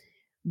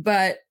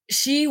 But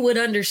she would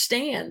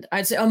understand.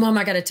 I'd say, "Oh, Mom,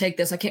 I got to take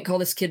this. I can't call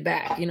this kid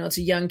back. It's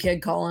a young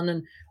kid calling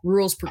and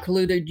rules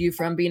precluded you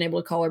from being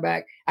able to call her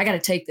back. I got to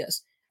take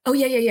this. Oh,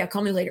 yeah.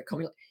 Call me later.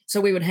 So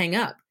we would hang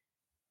up.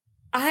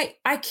 I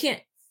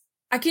can't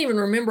even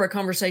remember a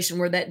conversation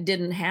where that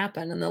didn't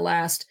happen in the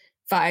last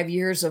 5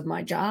 years of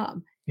my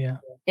job. Yeah.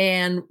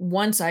 And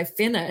once I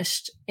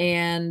finished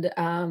and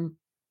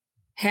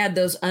had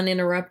those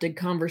uninterrupted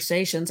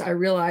conversations, I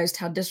realized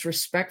how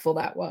disrespectful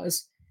that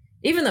was.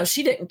 Even though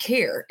she didn't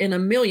care in a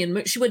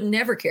million, she would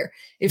never care.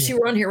 If she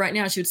were on here right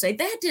now, she would say,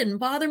 that didn't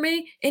bother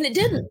me. And it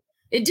didn't.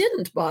 It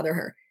didn't bother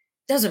her.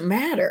 Doesn't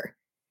matter.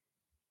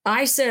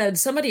 I said,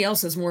 somebody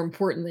else is more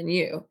important than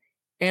you.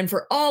 And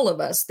for all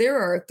of us, there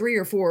are 3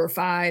 or 4 or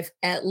 5,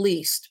 at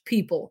least,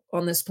 people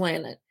on this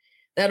planet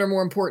that are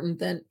more important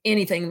than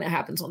anything that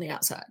happens on the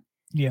outside.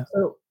 Yeah.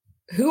 So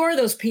who are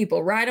those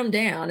people? Write them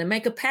down and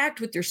make a pact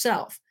with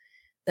yourself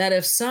that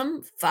if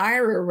some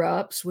fire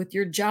erupts with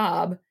your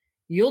job,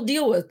 you'll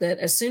deal with it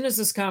as soon as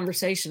this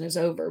conversation is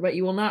over, but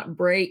you will not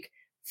break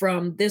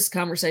from this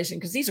conversation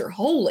because these are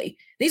holy.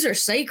 These are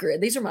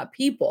sacred. These are my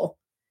people.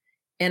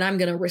 And I'm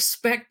going to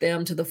respect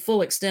them to the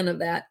full extent of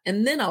that.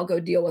 And then I'll go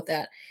deal with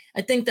that.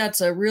 I think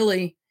that's I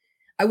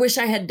wish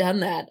I had done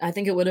that. I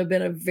think it would have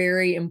been a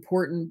very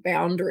important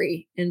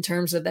boundary in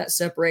terms of that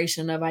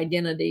separation of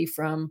identity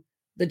from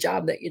the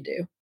job that you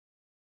do.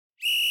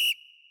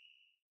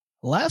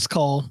 Last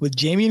Call with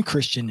Jamie and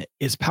Christian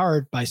is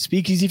powered by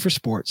Speakeasy for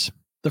Sports,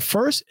 the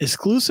first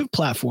exclusive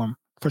platform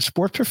for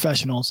sports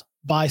professionals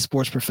by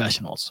sports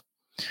professionals.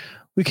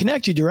 We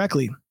connect you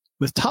directly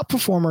with top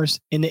performers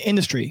in the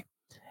industry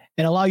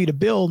and allow you to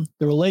build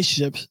the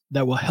relationships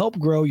that will help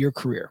grow your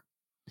career.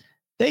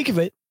 Think of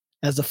it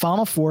as the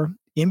Final Four,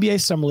 NBA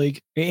Summer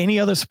League, or any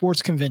other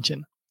sports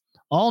convention,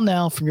 all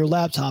now from your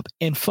laptop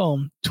and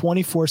phone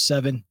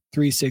 24/7,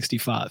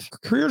 365.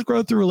 Careers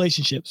grow through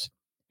relationships,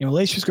 and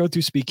relationships grow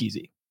through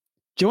Speakeasy.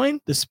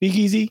 Join the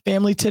Speakeasy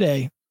family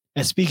today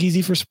at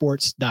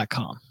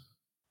SpeakeasyForSports.com.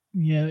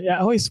 Yeah.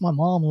 My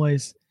mom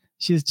always,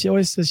 she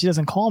always says she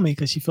doesn't call me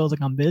because she feels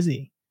like I'm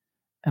busy.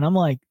 And I'm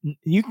like,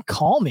 you can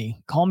call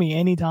me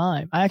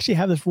anytime. I actually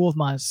have this rule with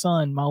my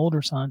son, my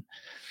older son,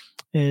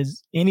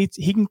 is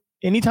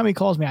anytime he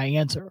calls me, I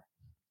answer.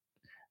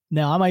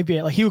 Now I might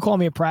be like, he would call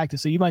me at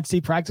practice. So you might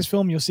see practice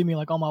film. You'll see me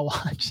like on my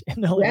watch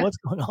and they're like, Yeah. what's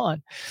going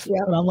on? Yeah.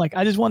 But I'm like,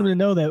 I just want him to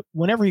know that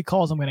whenever he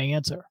calls, I'm going to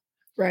answer.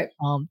 Right.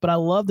 But I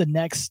love the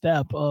next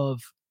step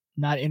of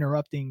not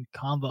interrupting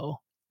convo,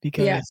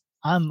 because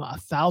I'm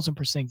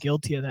 1,000%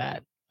 guilty of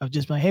that. Of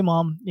just like, hey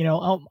mom,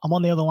 I'm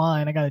on the other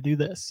line. I got to do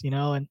this,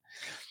 and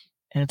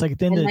it's like at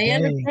the end And of the they day.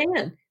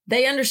 understand.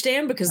 They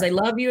understand because they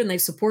love you and they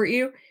support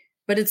you.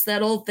 But it's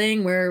that old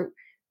thing where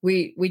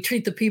we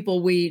treat the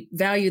people we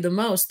value the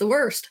most the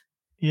worst.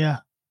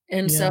 Yeah.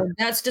 And Yeah. so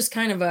that's just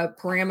kind of a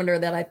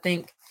parameter that I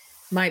think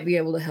might be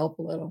able to help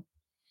a little.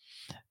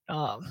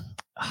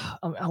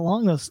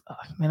 Along those,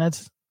 man,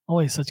 that's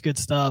always such good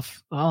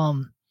stuff.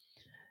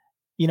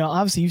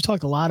 Obviously you've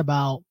talked a lot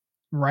about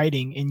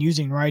writing and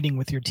using writing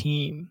with your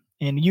team,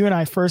 and you and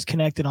I first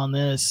connected on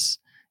this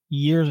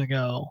years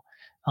ago.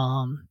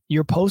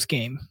 Your post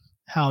game,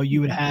 how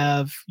you would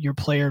have your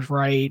players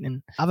write,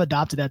 and I've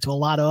adopted that to a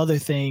lot of other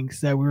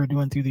things that we were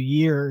doing through the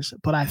years,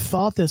 but I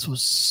thought this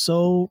was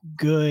so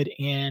good.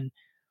 And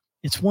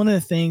it's one of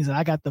the things that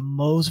I got the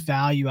most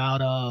value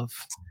out of,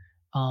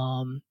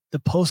 the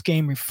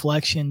post-game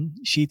reflection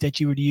sheet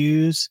that you would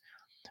use.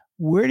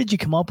 Where did you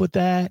come up with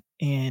that?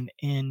 And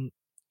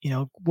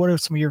what are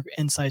some of your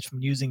insights from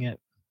using it?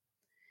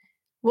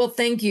 Well,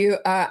 thank you.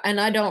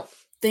 And I don't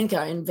think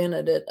I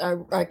invented it.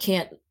 I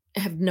can't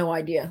have no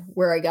idea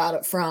where I got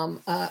it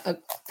from.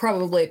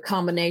 Probably a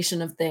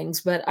combination of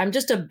things, but I'm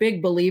just a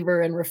big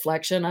believer in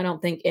reflection. I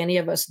don't think any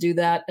of us do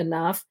that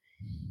enough.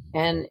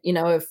 And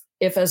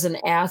if as an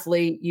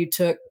athlete you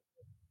took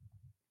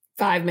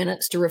 5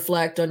 minutes to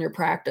reflect on your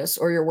practice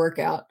or your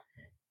workout,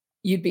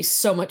 you'd be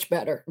so much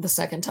better the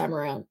second time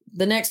around.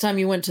 The next time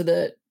you went to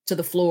the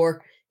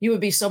floor, you would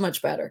be so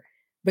much better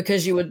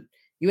because you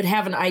would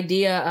have an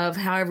idea of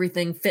how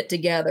everything fit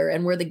together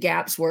and where the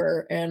gaps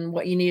were and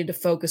what you needed to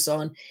focus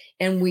on.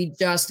 And we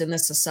just in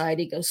this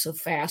society go so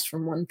fast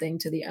from one thing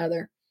to the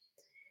other.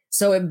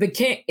 So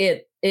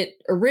it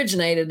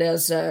originated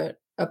as a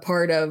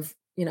part of,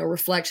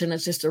 reflection.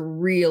 It's just a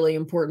really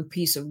important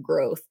piece of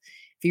growth.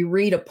 If you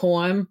read a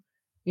poem,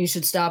 you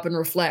should stop and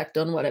reflect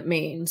on what it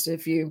means.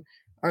 If you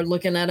are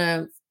looking at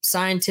a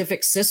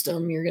scientific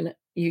system,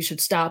 you should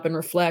stop and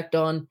reflect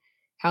on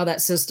how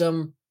that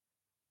system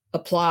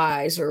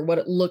applies or what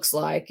it looks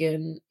like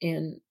in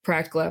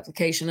practical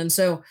application. And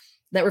so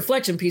that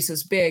reflection piece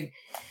is big.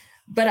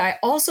 But I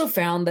also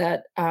found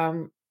that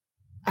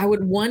I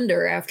would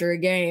wonder after a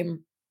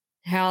game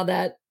how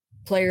that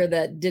player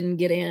that didn't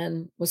get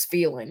in was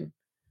feeling.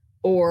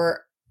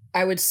 Or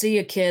I would see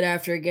a kid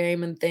after a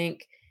game and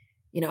think,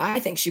 I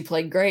think she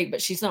played great,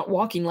 but she's not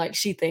walking like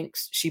she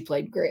thinks she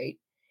played great.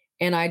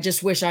 And I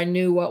just wish I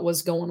knew what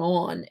was going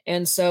on.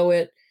 And so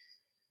it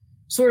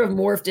sort of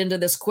morphed into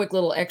this quick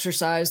little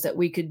exercise that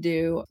we could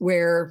do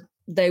where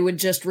they would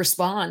just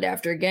respond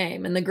after a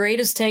game. And the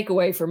greatest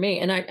takeaway for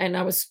me,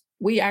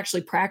 we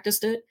actually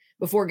practiced it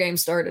before game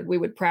started. We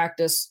would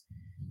practice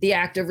the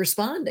act of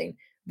responding,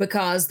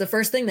 because the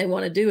first thing they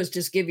want to do is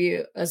just give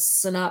you a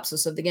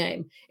synopsis of the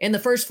game. In the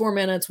first 4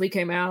 minutes, we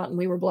came out and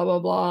we were blah, blah,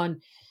 blah.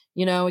 And,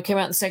 we came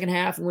out in the second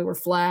half and we were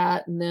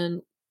flat. And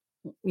then,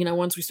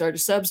 once we started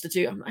to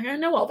substitute, I'm like, I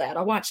know all that.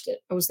 I watched it.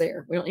 I was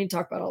there. We don't need to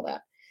talk about all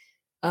that.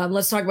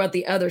 Let's talk about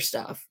the other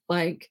stuff.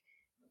 Like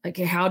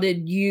how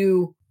did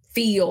you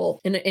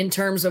feel in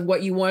terms of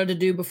what you wanted to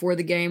do before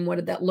the game? What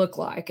did that look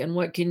like? And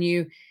what can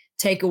you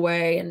take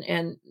away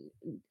and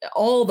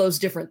all those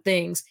different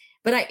things.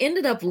 But I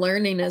ended up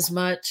learning as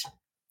much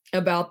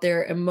about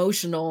their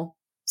emotional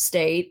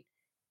state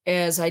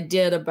as I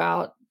did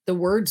about the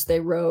words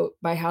they wrote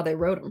by how they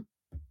wrote them.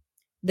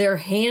 Their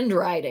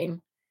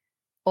handwriting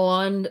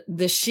on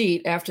the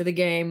sheet after the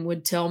game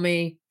would tell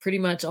me pretty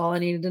much all I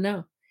needed to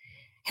know.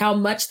 How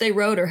much they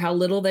wrote or how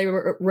little they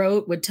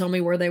wrote would tell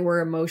me where they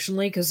were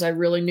emotionally, because I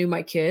really knew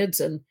my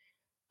kids. And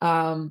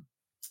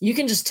you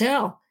can just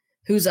tell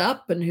who's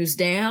up and who's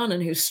down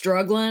and who's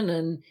struggling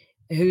and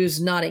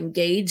who's not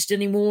engaged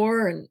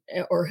anymore,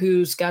 or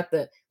who's got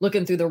the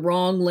looking through the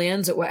wrong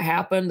lens at what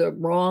happened. The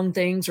wrong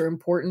things are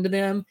important to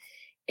them.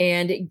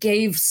 And it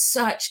gave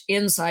such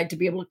insight to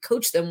be able to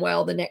coach them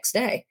well the next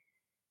day,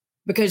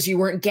 because you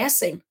weren't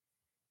guessing.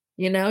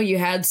 You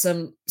had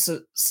some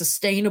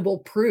sustainable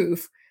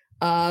proof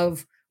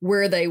of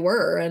where they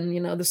were. And,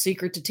 the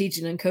secret to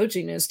teaching and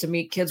coaching is to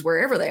meet kids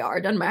wherever they are.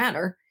 It doesn't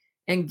matter,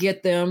 and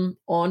get them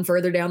on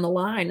further down the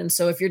line. And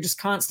so if you're just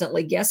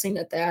constantly guessing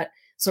at that,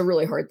 it's a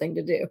really hard thing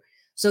to do.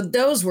 So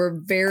those were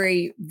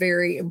very,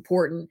 very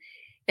important.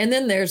 And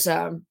then there's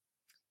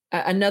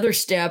another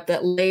step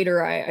that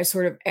later I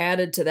sort of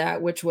added to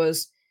that, which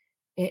was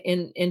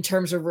in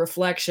terms of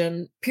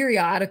reflection,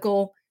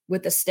 periodical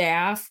with the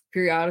staff,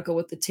 periodical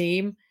with the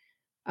team.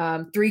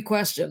 Three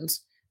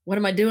questions. What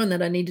am I doing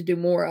that I need to do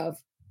more of?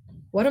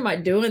 What am I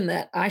doing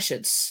that I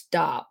should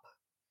stop?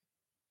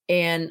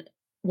 And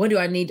what do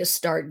I need to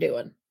start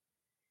doing?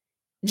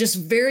 Just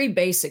very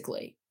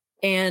basically.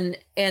 And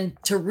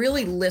to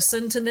really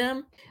listen to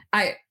them.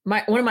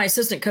 One of my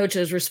assistant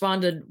coaches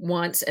responded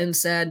once and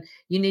said,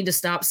 you need to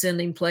stop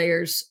sending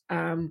players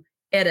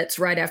edits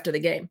right after the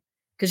game,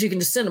 because you can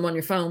just send them on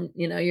your phone.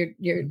 You know,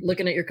 you're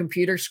looking at your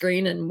computer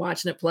screen and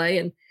watching it play,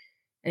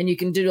 and you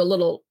can do a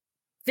little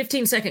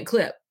 15-second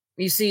clip.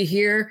 You see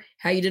here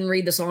how you didn't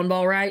read this on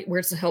ball right,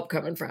 where's the help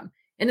coming from?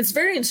 And it's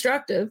very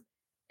instructive,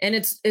 and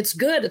it's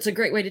good. It's a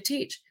great way to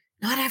teach.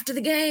 Not after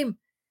the game.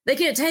 They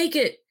can't take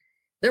it.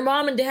 Their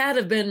mom and dad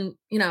have been,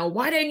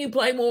 why didn't you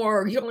play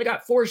more? You only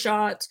got 4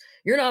 shots.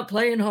 You're not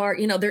playing hard.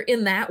 They're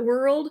in that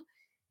world.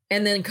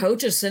 And then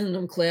coaches sending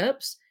them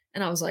clips.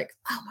 And I was like,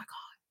 oh my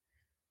God,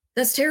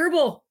 that's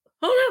terrible.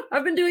 Oh no,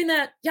 I've been doing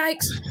that.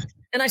 Yikes.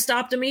 And I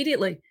stopped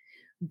immediately.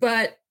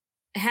 But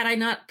had I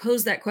not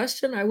posed that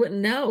question, I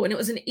wouldn't know. And it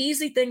was an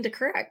easy thing to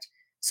correct.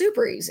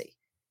 Super easy.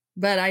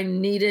 But I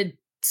needed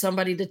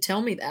somebody to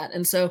tell me that.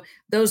 And so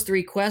those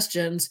 3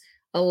 questions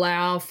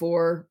allow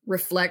for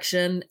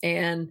reflection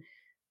and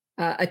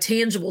a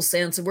tangible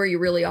sense of where you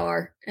really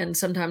are. And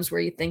sometimes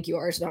where you think you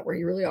are is not where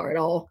you really are at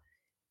all.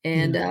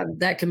 And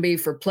that can be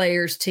for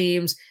players,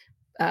 teams,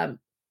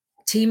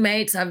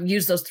 teammates. I've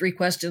used those 3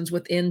 questions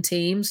within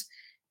teams.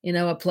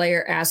 A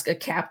player a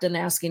captain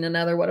asking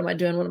another, what am I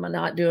doing? What am I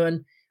not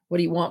doing? What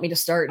do you want me to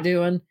start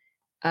doing?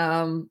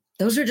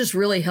 Those are just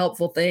really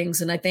helpful things.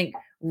 And I think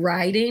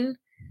writing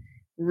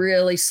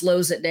really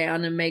slows it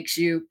down and makes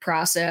you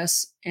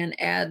process and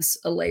adds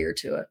a layer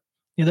to it.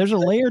 Yeah, there's a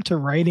layer to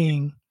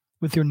writing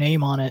with your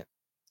name on it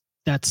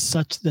that's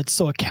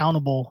so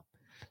accountable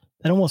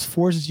that almost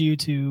forces you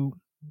to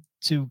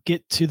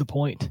get to the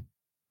point.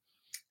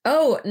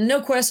 Oh, no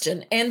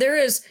question. And there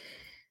is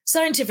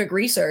scientific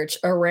research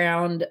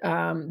around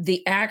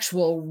the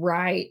actual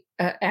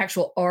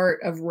art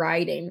of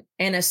writing,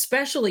 and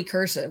especially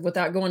cursive,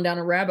 without going down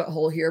a rabbit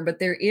hole here. But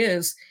there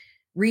is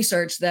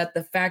research that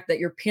the fact that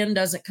your pen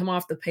doesn't come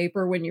off the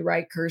paper when you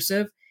write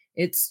cursive,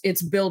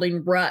 it's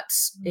building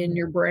ruts in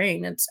your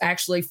brain. It's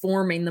actually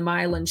forming the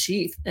myelin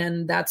sheath.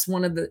 And that's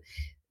one of the,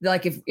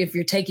 like, if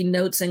you're taking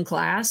notes in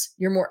class,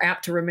 you're more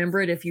apt to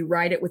remember it if you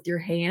write it with your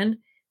hand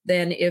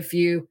than if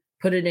you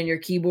put it in your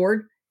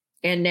keyboard.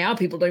 And now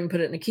people don't even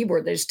put it in a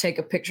keyboard. They just take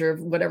a picture of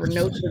whatever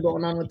notes are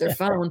going on with their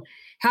phone.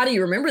 How do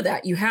you remember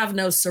that? You have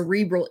no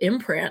cerebral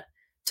imprint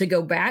to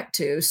go back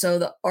to. So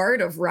the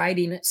art of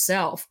writing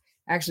itself,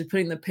 actually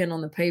putting the pen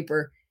on the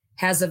paper,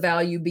 has a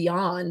value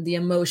beyond the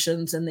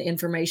emotions and the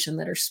information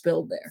that are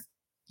spilled there.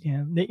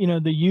 Yeah.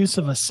 The use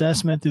of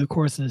assessment through the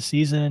course of the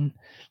season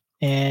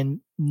and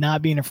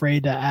not being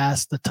afraid to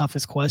ask the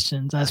toughest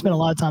questions. I spent a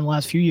lot of time the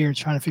last few years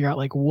trying to figure out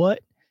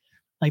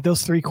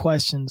those 3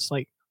 questions,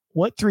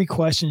 what 3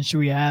 questions should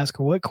we ask,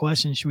 or what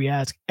questions should we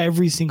ask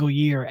every single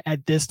year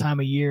at this time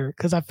of year?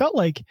 Because I felt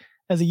like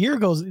as the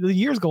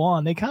years go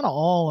on, they kind of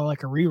all are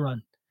like a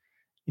rerun.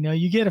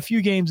 You get a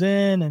few games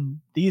in and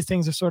these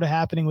things are sort of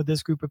happening with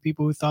this group of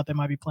people who thought they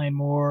might be playing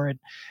more.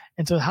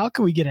 And so how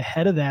can we get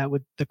ahead of that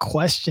with the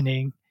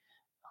questioning?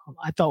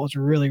 I thought was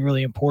really,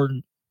 really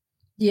important.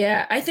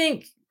 Yeah, I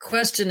think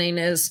questioning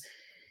it's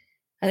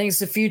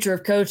the future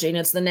of coaching.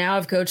 It's the now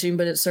of coaching,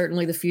 but it's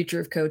certainly the future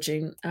of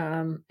coaching.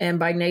 And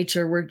by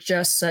nature, we're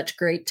just such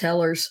great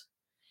tellers.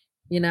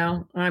 We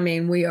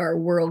are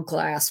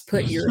world-class.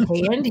 Put your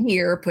hand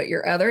here, put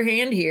your other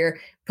hand here,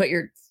 put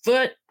your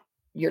foot,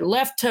 your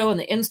left toe in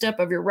the instep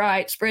of your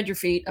right, spread your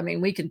feet.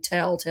 We can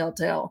tell.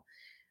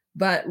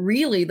 But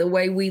really the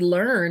way we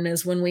learn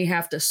is when we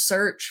have to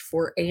search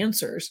for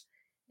answers.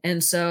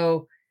 And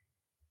so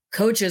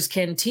coaches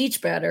can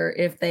teach better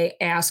if they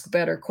ask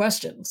better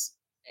questions.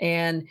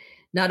 And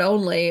not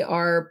only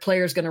are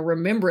players going to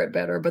remember it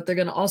better, but they're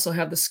going to also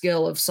have the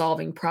skill of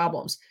solving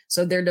problems.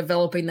 So they're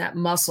developing that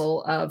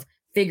muscle of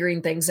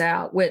figuring things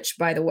out, which,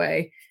 by the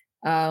way,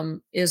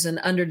 is an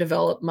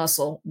underdeveloped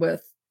muscle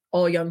with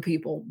all young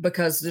people,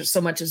 because there's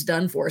so much is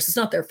done for us. It's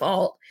not their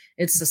fault.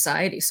 It's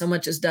society. So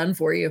much is done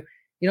for you.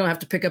 You don't have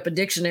to pick up a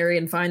dictionary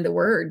and find the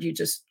word. You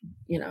just,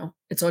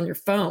 it's on your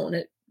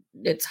phone.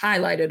 It's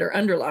highlighted or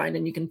underlined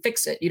and you can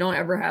fix it. You don't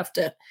ever have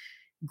to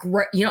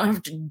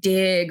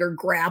dig or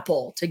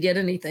grapple to get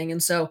anything.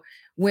 And so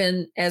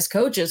when, as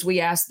coaches,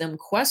 we ask them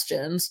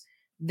questions,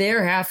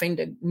 they're having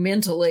to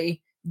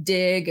mentally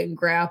dig and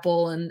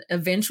grapple, and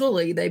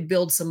eventually they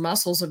build some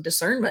muscles of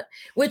discernment,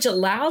 which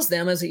allows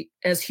them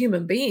as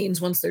human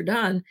beings, once they're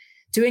done,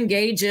 to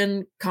engage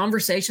in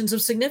conversations of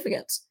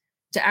significance,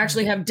 to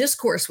actually have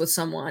discourse with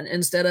someone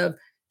instead of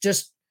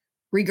just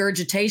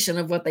regurgitation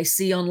of what they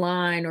see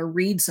online or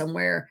read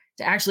somewhere,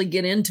 to actually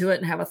get into it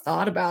and have a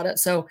thought about it.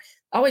 So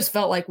I always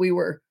felt like we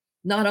were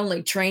not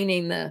only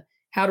training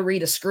how to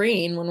read a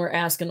screen when we're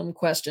asking them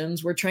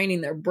questions, we're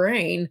training their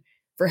brain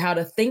for how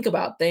to think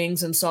about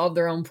things and solve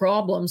their own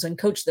problems and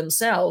coach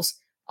themselves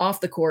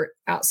off the court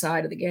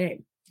outside of the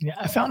game. Yeah,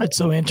 I found it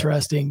so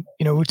interesting.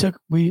 We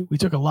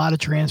took a lot of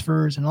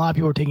transfers, and a lot of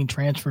people are taking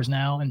transfers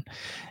now.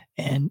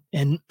 And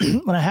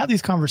when I have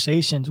these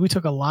conversations, we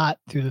took a lot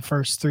through the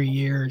first 3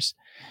 years.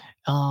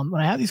 When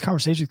I have these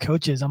conversations with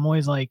coaches, I'm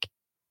always like,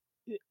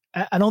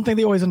 I don't think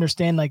they always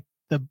understand like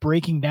the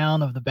breaking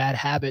down of the bad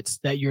habits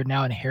that you're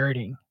now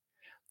inheriting.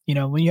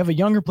 When you have a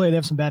younger player, they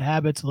have some bad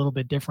habits, a little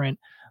bit different.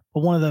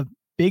 But one of the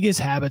biggest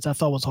habits I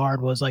thought was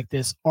hard was like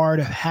this art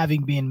of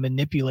having been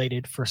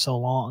manipulated for so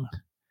long.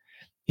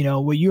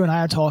 What you and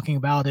I are talking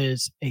about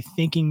is a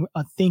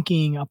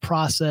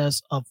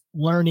process of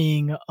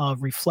learning,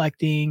 of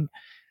reflecting.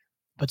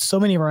 But so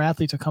many of our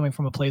athletes are coming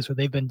from a place where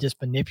they've been just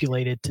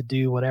manipulated to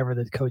do whatever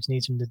the coach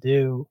needs them to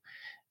do.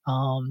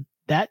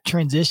 That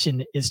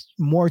transition is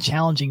more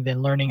challenging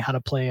than learning how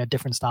to play a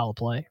different style of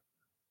play.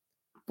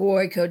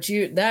 Boy, coach,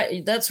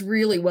 that's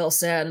really well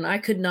said, and I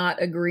could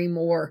not agree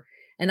more.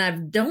 And I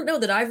don't know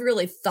that I've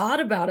really thought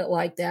about it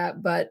like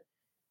that, but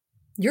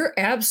you're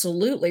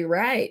absolutely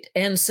right.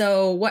 And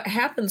so what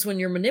happens when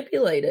you're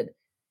manipulated?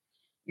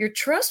 Your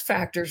trust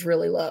factor is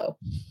really low.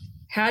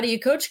 How do you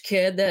coach a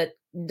kid that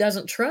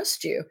doesn't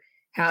trust you?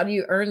 How do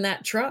you earn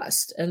that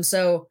trust? And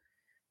so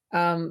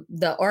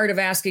the art of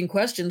asking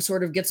questions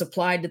sort of gets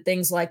applied to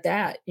things like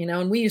that,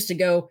 and we used to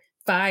go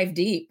 5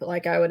 deep.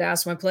 Like I would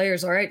ask my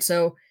players, all right,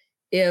 so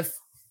if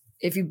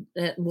you,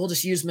 we'll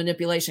just use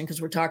manipulation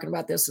because we're talking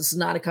about this. This is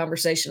not a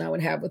conversation I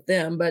would have with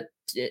them, but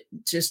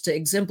just to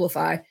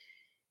exemplify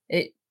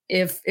it,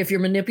 if you're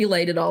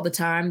manipulated all the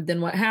time, then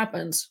what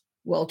happens?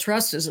 Well,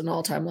 trust is an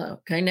all-time low.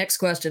 Okay. Next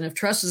question. If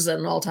trust is at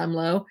an all-time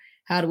low,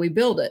 how do we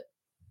build it?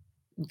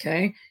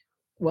 Okay.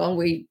 Well,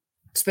 we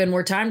spend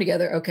more time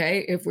together.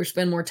 Okay. If we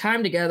spend more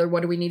time together,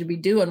 what do we need to be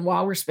doing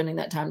while we're spending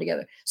that time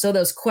together? So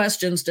those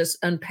questions just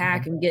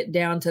unpack and get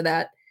down to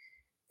that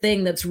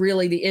thing that's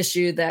really the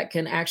issue that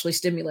can actually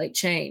stimulate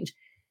change.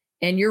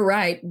 And you're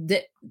right.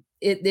 That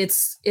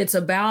it's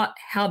about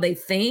how they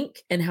think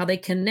and how they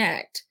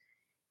connect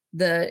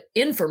the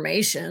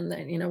information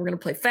that, we're going to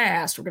play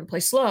fast, we're going to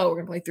play slow,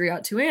 we're going to play 3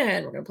 out, 2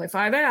 in, we're going to play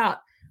 5 out.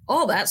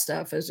 All that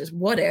stuff is just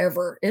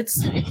whatever.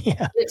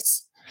 Yeah.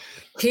 It's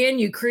can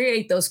you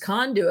create those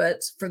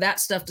conduits for that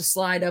stuff to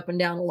slide up and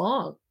down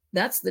along?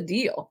 That's the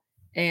deal.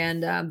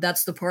 And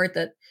that's the part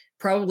that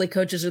probably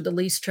coaches are the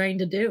least trained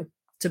to do,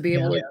 to be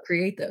able to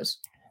create those.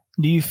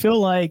 Do you feel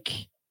like,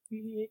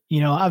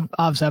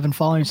 I've been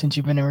following you since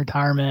you've been in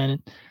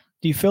retirement.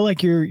 Do you feel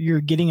like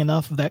you're getting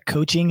enough of that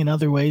coaching in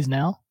other ways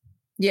now?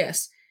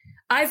 Yes.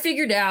 I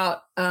figured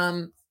out,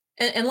 and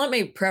let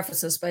me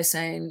preface this by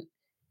saying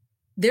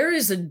there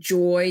is a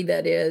joy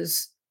that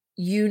is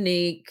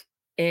unique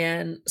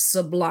and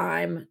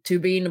sublime to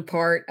being a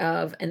part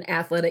of an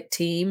athletic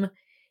team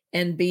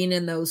and being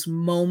in those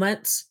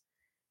moments,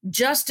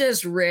 just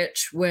as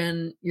rich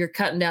when you're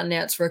cutting down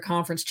nets for a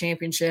conference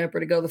championship or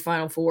to go to the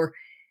Final Four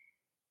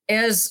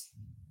as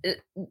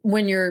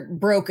when you're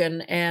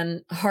broken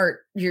and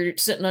you're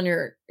sitting on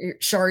your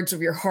shards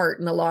of your heart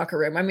in the locker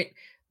room. I mean,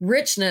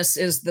 richness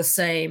is the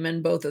same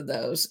in both of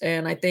those.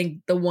 And I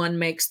think the one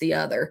makes the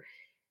other.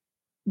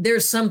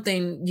 There's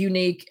something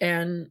unique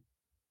and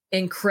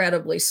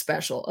incredibly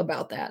special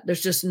about that.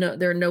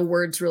 There are no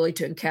words really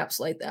to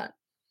encapsulate that.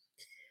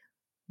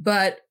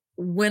 But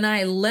when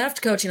I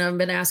left coaching, I've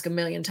been asked a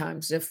million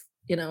times if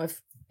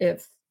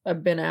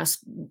I've been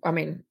asked,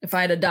 if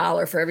I had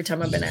 $1 for every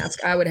time I've been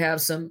asked, I would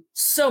have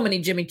so many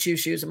Jimmy Choo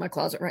shoes in my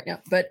closet right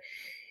now. But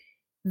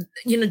do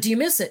you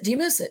miss it? Do you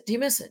miss it? Do you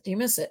miss it? Do you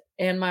miss it?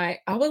 And I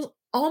will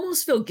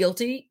almost feel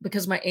guilty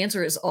because my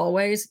answer is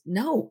always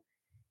no,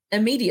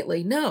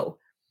 immediately no.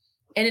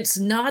 And it's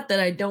not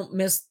that I don't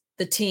miss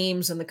the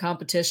teams and the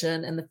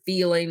competition and the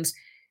feelings.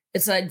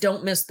 It's that I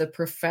don't miss the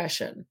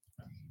profession.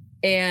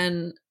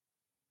 And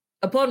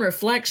upon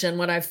reflection,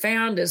 what I've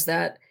found is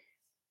that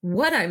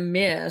what I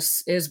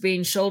miss is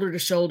being shoulder to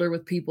shoulder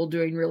with people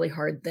doing really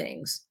hard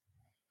things.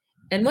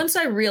 And once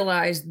I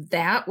realized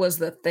that was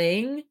the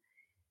thing,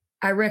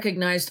 I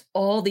recognized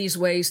all these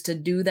ways to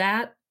do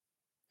that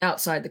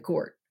outside the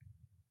court.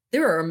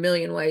 There are a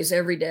million ways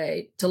every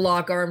day to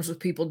lock arms with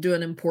people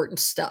doing important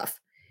stuff.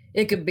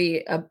 It could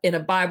be in a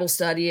Bible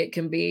study. It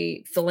can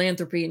be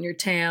philanthropy in your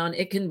town.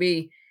 It can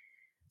be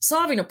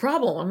solving a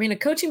problem. A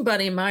coaching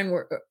buddy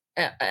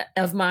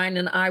of mine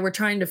and I were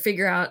trying to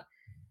figure out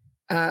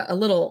a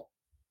little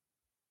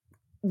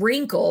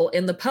wrinkle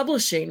in the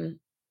publishing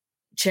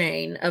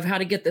chain of how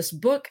to get this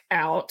book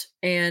out.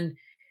 And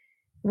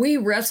we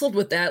wrestled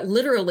with that,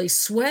 literally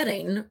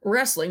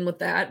wrestling with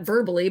that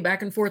verbally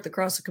back and forth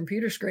across the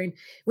computer screen.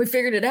 We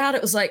figured it out.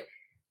 It was like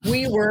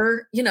we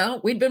were,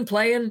 we'd been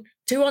playing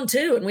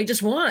 2-on-2 and we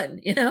just won.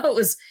 It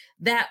was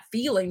that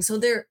feeling. So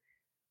there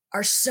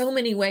are so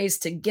many ways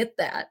to get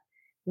that.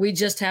 We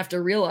just have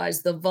to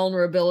realize the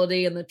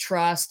vulnerability and the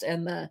trust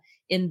and the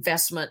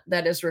investment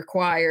that is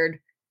required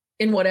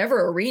in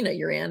whatever arena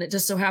you're in. It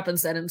just so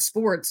happens that in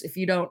sports, if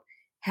you don't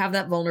have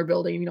that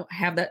vulnerability, you don't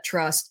have that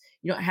trust,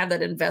 you don't have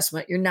that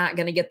investment, you're not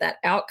going to get that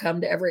outcome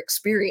to ever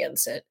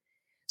experience it.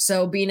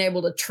 So being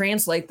able to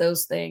translate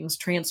those things,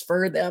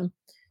 transfer them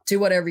to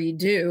whatever you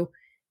do,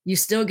 you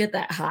still get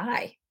that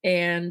high.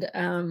 And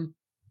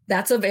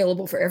that's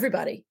available for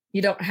everybody.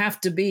 You don't have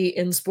to be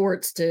in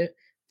sports to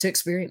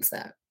experience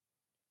that.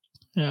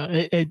 Yeah,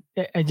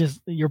 it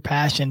just your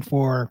passion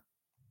for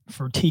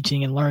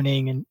teaching and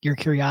learning and your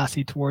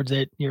curiosity towards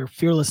it, your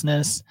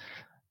fearlessness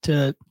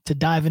to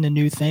dive into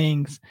new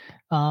things.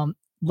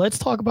 Let's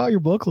talk about your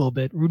book a little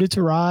bit. Rooted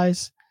to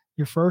Rise,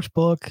 your first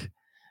book.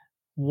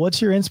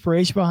 What's your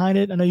inspiration behind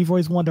it? I know you've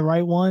always wanted to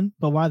write one,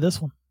 but why this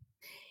one?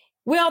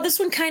 Well, this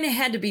one kind of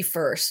had to be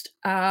first.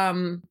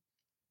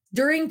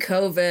 During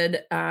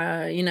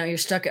COVID, you're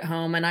stuck at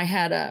home, and I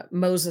had a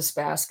Moses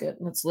basket.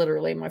 That's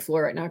literally my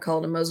floor right now. I call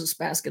it a Moses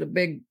basket, a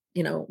big,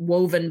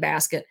 woven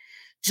basket,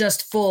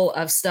 just full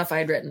of stuff I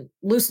had written,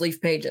 loose leaf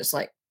pages,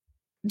 like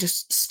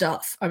just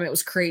stuff. I mean, it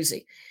was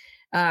crazy.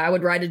 I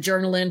would write a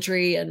journal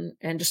entry and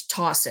just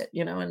toss it,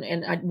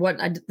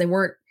 they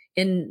weren't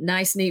in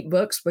nice, neat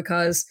books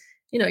because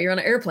you're on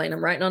an airplane.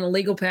 I'm writing on a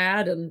legal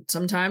pad, and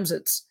sometimes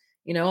it's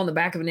on the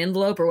back of an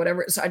envelope or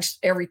whatever. So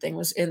everything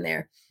was in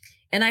there,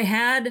 and I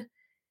had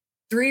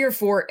 3 or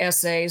 4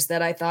 essays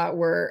that I thought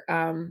were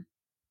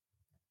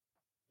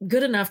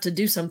good enough to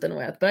do something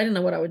with, but I didn't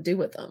know what I would do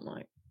with them.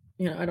 Like,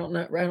 I don't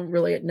know. I don't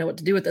really know what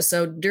to do with this.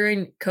 So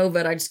during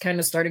COVID, I just kind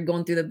of started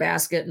going through the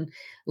basket and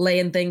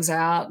laying things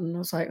out. And I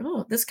was like,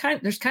 oh, there's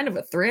kind of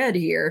a thread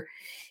here.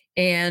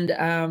 And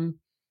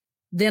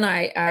then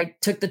I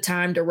took the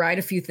time to write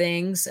a few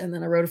things, and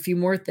then I wrote a few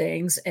more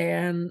things.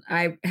 And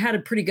I had a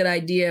pretty good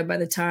idea by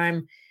the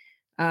time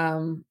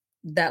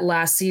that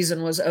last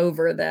season was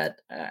over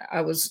that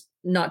I was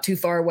not too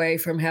far away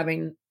from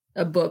having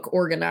a book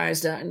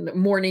organized, and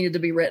more needed to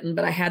be written,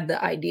 but I had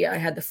the idea, I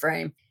had the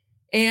frame.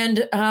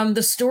 And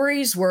the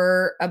stories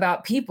were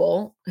about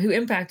people who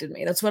impacted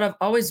me. That's what I've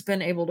always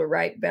been able to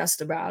write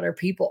best about, are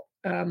people,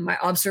 my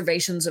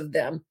observations of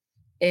them.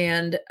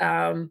 And,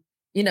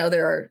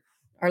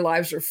 our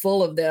lives are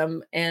full of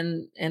them.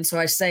 And so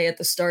I say at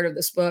the start of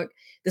this book,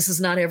 this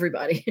is not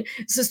everybody.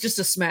 This is just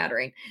a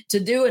smattering. To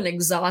do an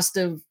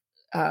exhaustive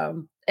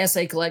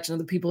essay collection of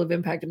the people who've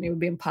impacted me would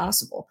be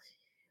impossible.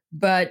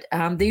 But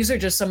these are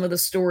just some of the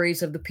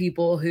stories of the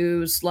people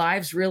whose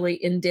lives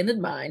really indented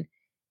mine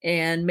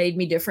and made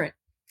me different.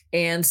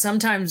 And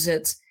sometimes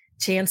it's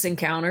chance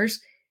encounters,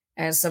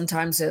 and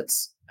sometimes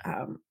it's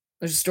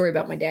there's a story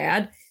about my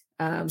dad,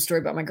 a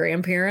story about my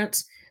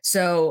grandparents.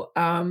 So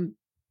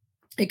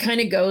it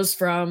kind of goes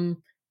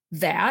from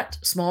that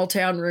small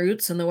town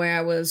roots and the way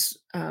I was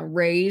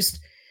raised,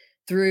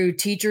 through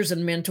teachers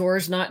and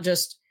mentors, not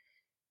just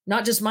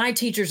my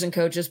teachers and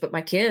coaches, but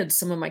my kids,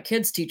 some of my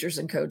kids' teachers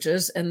and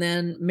coaches, and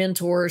then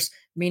mentors,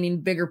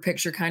 meaning bigger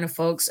picture kind of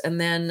folks. And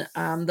then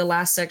the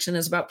last section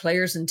is about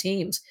players and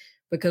teams,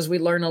 because we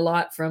learn a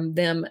lot from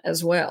them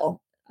as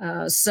well.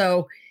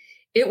 So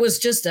it was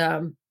just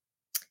kind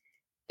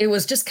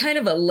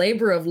of a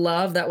labor of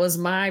love. That was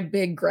my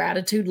big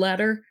gratitude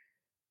letter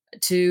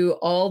to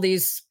all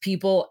these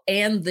people,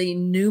 and the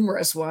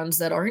numerous ones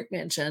that aren't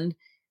mentioned,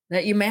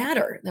 that you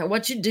matter, that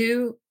what you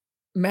do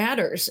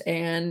matters,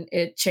 and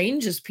it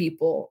changes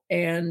people,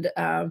 and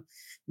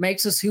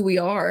makes us who we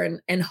are.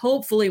 And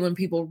hopefully when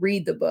people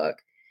read the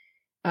book,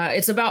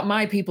 it's about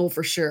my people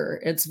for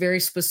sure. It's very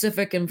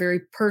specific and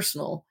very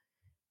personal,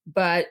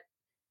 but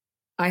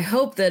I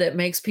hope that it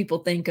makes people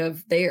think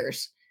of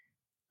theirs.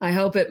 I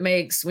hope it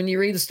makes, when you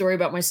read the story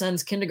about my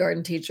son's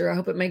kindergarten teacher, I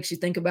hope it makes you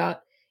think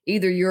about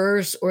either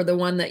yours or the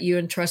one that you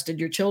entrusted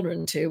your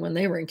children to when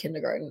they were in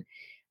kindergarten.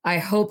 I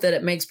hope that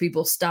it makes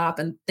people stop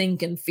and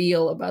think and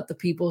feel about the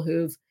people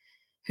who've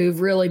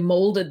really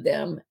molded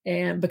them.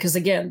 And because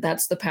again,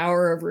 that's the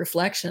power of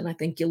reflection. I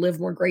think you live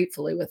more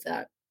gratefully with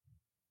that.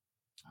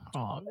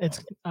 Oh,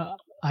 it's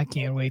I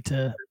can't wait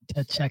to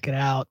check it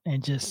out,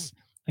 and just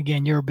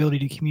again your ability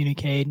to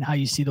communicate and how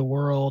you see the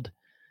world.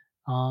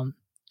 Um,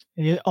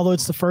 Although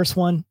it's the first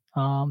one,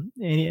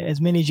 as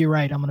many as you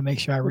write, I'm going to make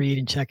sure I read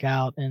and check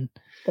out. And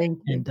Thank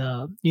you.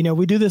 and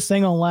we do this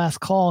thing on Last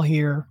Call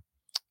here,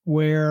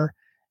 where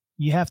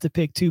you have to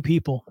pick 2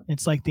 people.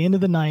 It's like the end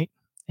of the night,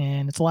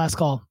 and it's the last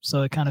call,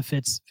 so it kind of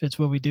fits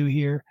what we do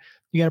here.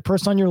 You got a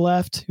person on your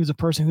left who's a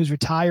person who's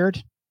retired.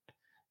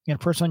 You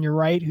got a person on your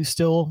right who's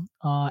still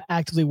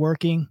actively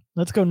working.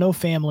 Let's go no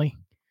family.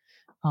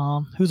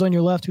 Who's on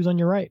your left? Who's on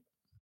your right?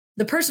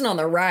 The person on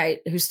the right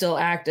who's still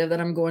active that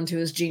I'm going to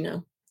is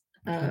Gino.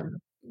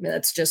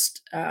 That's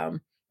just, we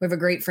have a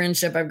great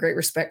friendship. I have great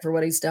respect for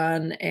what he's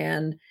done,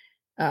 and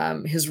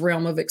his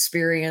realm of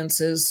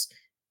experience is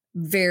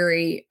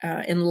very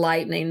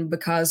enlightening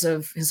because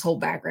of his whole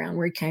background,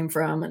 where he came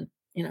from, and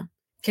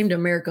came to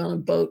America on a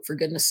boat, for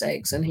goodness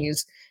sakes, and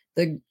he's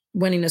the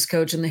winningest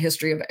coach in the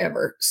history of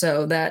ever.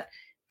 So that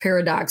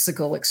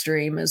paradoxical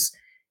extreme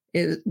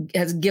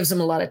gives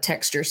him a lot of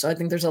texture. So I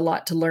think there's a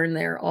lot to learn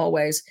there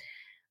always.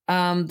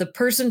 The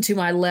person to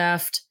my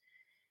left,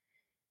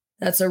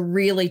 that's a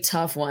really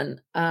tough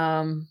one.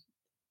 And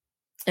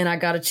I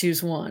got to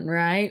choose one,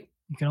 right?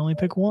 You can only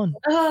pick one.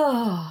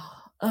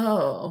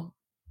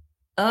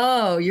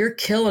 Oh, you're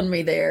killing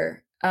me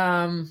there.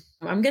 I'm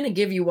going to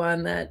give you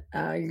one that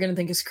you're going to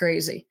think is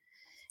crazy.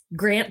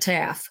 Grant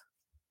Taff.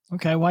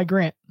 Okay, why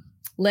Grant?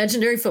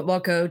 legendary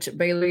football coach at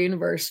Baylor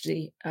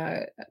University,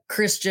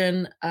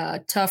 Christian,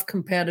 tough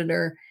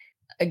competitor,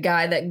 a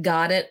guy that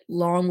got it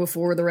long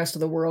before the rest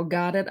of the world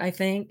got it, I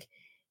think.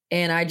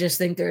 And I just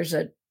think there's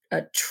a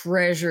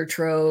treasure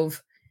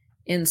trove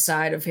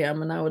inside of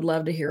him, and I would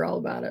love to hear all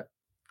about it.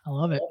 I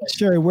love it.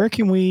 Sherri, where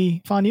can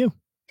we find you?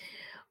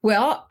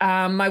 Well,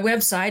 my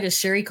website is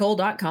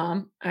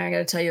sherrycoale.com. I got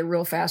to tell you a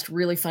real fast,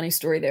 really funny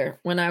story there.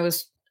 When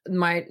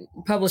my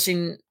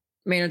publishing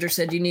manager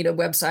said, you need a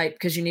website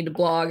because you need to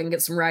blog and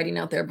get some writing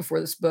out there before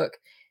this book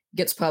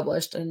gets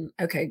published. And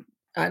okay,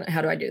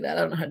 how do I do that?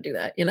 I don't know how to do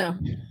that,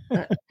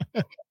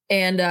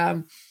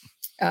 and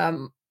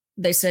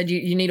they said,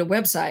 you need a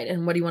website,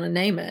 and what do you want to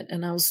name it?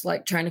 And I was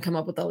like trying to come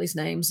up with all these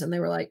names, and they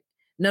were like,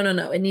 no,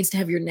 it needs to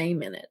have your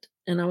name in it.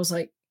 And I was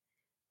like,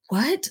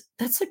 what?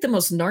 That's like the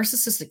most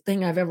narcissistic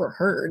thing I've ever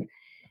heard.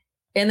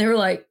 And they were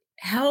like,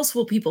 how else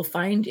will people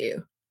find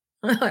you?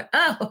 I'm like,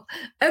 oh,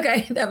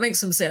 okay, that makes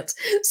some sense.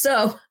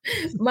 So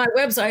my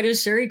website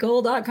is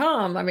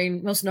sherrycoale.com. I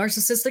mean, most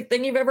narcissistic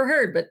thing you've ever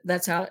heard, but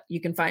that's how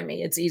you can find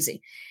me. It's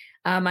easy.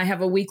 I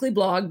have a weekly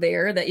blog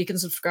there that you can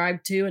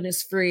subscribe to, and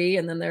it's free.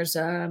 And then there's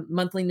a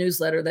monthly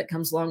newsletter that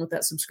comes along with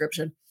that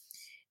subscription.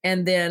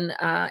 And then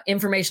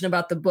information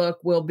about the book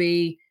will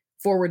be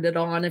forwarded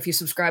on. If you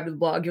subscribe to the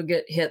blog, you'll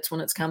get hits when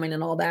it's coming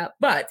and all that.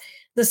 But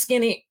the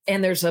skinny,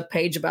 and there's a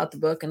page about the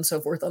book and so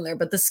forth on there.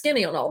 But the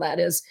skinny on all that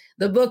is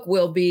the book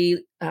will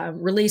be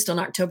released on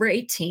October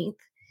 18th.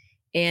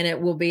 And it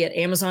will be at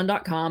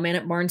Amazon.com and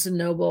at Barnes &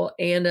 Noble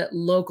and at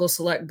local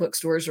select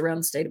bookstores around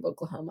the state of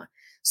Oklahoma.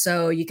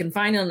 So you can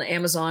find it on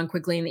Amazon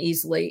quickly and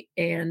easily,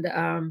 and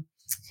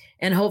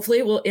hopefully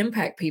it will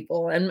impact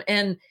people.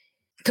 And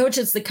Coach,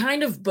 it's the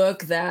kind of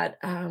book that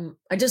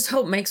I just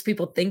hope makes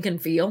people think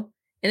and feel.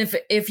 And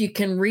if you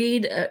can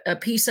read a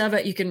piece of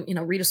it, you can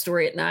read a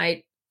story at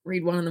night,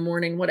 read one in the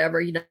morning,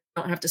 whatever. You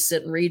don't have to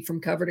sit and read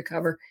from cover to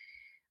cover.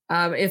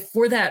 If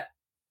for that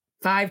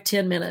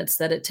 5-10 minutes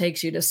that it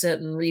takes you to sit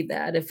and read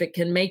that, if it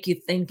can make you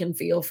think and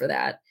feel for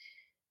that,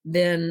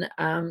 then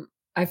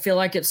I feel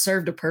like it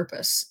served a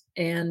purpose.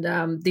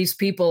 And these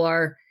people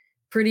are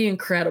pretty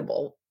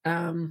incredible,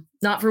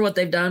 not for what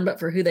they've done, but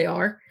for who they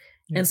are.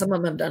 Yeah. And some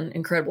of them have done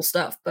incredible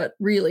stuff, but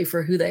really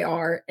for who they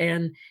are.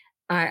 And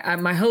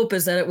my hope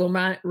is that it will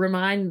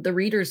remind the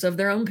readers of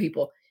their own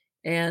people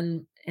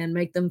and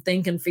make them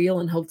think and feel,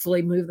 and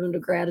hopefully move them to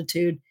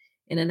gratitude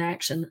and an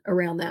action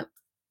around that.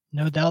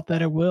 No doubt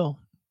that it will.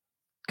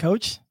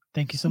 Coach,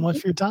 thank you so much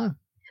for your time.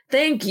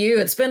 Thank you.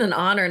 It's been an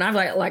honor. And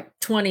I've like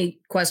 20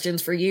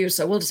 questions for you.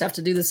 So we'll just have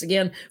to do this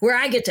again where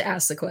I get to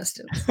ask the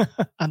questions.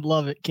 I'd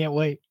love it. Can't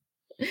wait.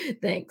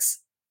 Thanks.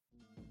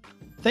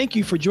 Thank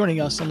you for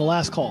joining us on The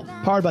Last Call,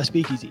 powered by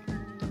Speakeasy,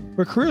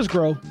 where careers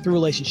grow through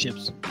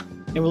relationships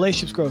and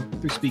relationships grow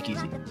through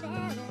Speakeasy.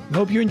 We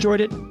hope you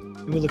enjoyed it,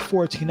 and we look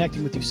forward to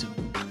connecting with you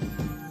soon.